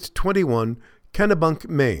School Unit 21, Kennebunk,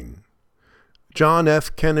 Maine; John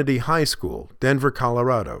F. Kennedy High School, Denver,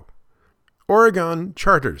 Colorado; Oregon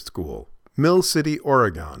Charter School, Mill City,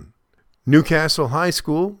 Oregon; Newcastle High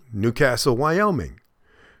School, Newcastle, Wyoming;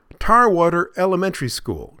 Tarwater Elementary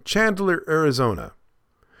School, Chandler, Arizona;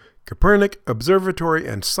 Copernic Observatory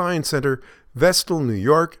and Science Center, Vestal, New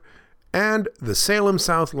York; and the Salem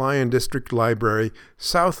South Lyon District Library,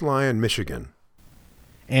 South Lyon, Michigan.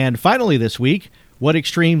 And finally this week, what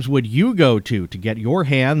extremes would you go to get your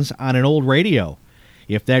hands on an old radio?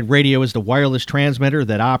 If that radio is the wireless transmitter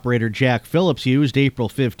that operator Jack Phillips used April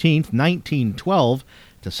 15, 1912,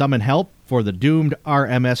 to summon help for the doomed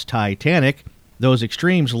RMS Titanic, those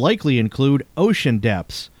extremes likely include ocean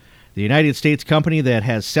depths. The United States company that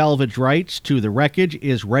has salvage rights to the wreckage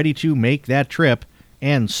is ready to make that trip,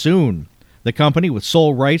 and soon. The company with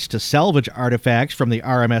sole rights to salvage artifacts from the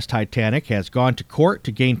RMS Titanic has gone to court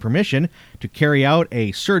to gain permission to carry out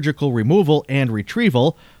a surgical removal and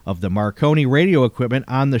retrieval of the Marconi radio equipment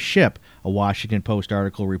on the ship, a Washington Post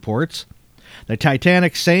article reports. The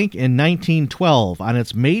Titanic sank in 1912 on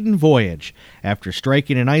its maiden voyage after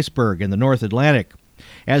striking an iceberg in the North Atlantic.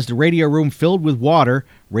 As the radio room filled with water,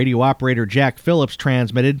 radio operator Jack Phillips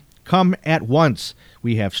transmitted, "Come at once.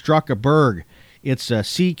 We have struck a berg. It's a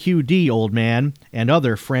CQD, old man," and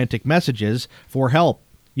other frantic messages for help,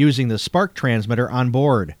 using the spark transmitter on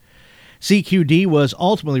board. CQD was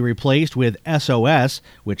ultimately replaced with SOS,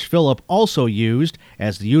 which Phillip also used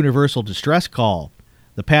as the universal distress call.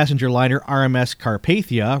 The passenger liner RMS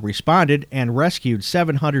Carpathia responded and rescued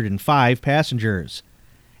 705 passengers.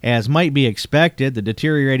 As might be expected, the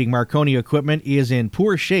deteriorating Marconi equipment is in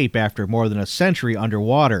poor shape after more than a century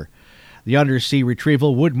underwater. The undersea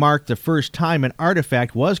retrieval would mark the first time an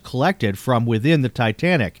artifact was collected from within the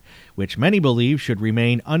Titanic, which many believe should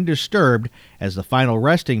remain undisturbed as the final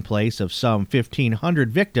resting place of some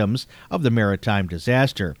 1,500 victims of the maritime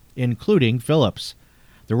disaster, including Phillips.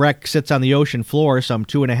 The wreck sits on the ocean floor some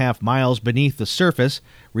 2.5 miles beneath the surface,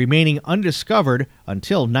 remaining undiscovered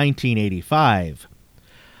until 1985.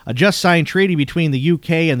 A just-signed treaty between the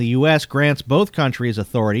UK and the US grants both countries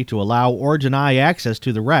authority to allow or deny access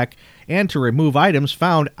to the wreck and to remove items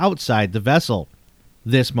found outside the vessel.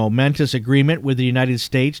 This momentous agreement with the United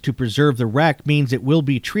States to preserve the wreck means it will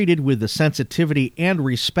be treated with the sensitivity and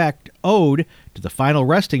respect owed to the final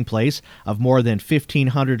resting place of more than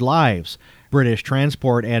 1,500 lives, British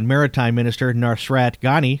Transport and Maritime Minister Nusrat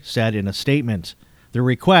Ghani said in a statement. The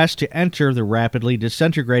request to enter the rapidly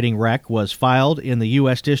disintegrating wreck was filed in the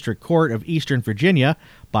U.S. District Court of Eastern Virginia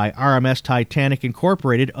by RMS Titanic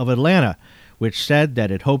Incorporated of Atlanta, which said that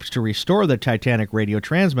it hopes to restore the Titanic radio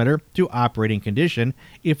transmitter to operating condition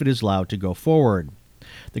if it is allowed to go forward.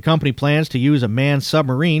 The company plans to use a manned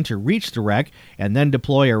submarine to reach the wreck and then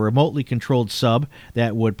deploy a remotely controlled sub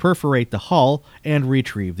that would perforate the hull and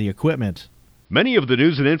retrieve the equipment. Many of the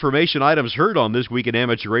news and information items heard on This Week in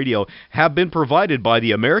Amateur Radio have been provided by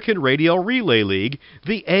the American Radio Relay League,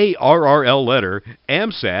 the ARRL letter,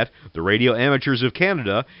 AMSAT, the Radio Amateurs of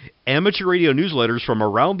Canada, amateur radio newsletters from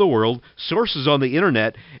around the world, sources on the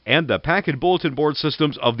Internet, and the Packet Bulletin Board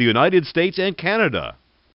systems of the United States and Canada.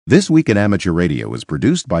 This Week in Amateur Radio is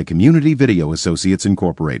produced by Community Video Associates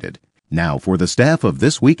Incorporated. Now, for the staff of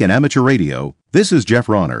This Week in Amateur Radio, this is Jeff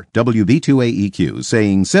Ronner, WB2AEQ,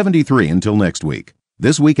 saying 73 until next week.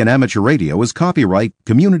 This Week in Amateur Radio is copyright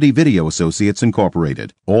Community Video Associates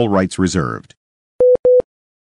Incorporated. All rights reserved.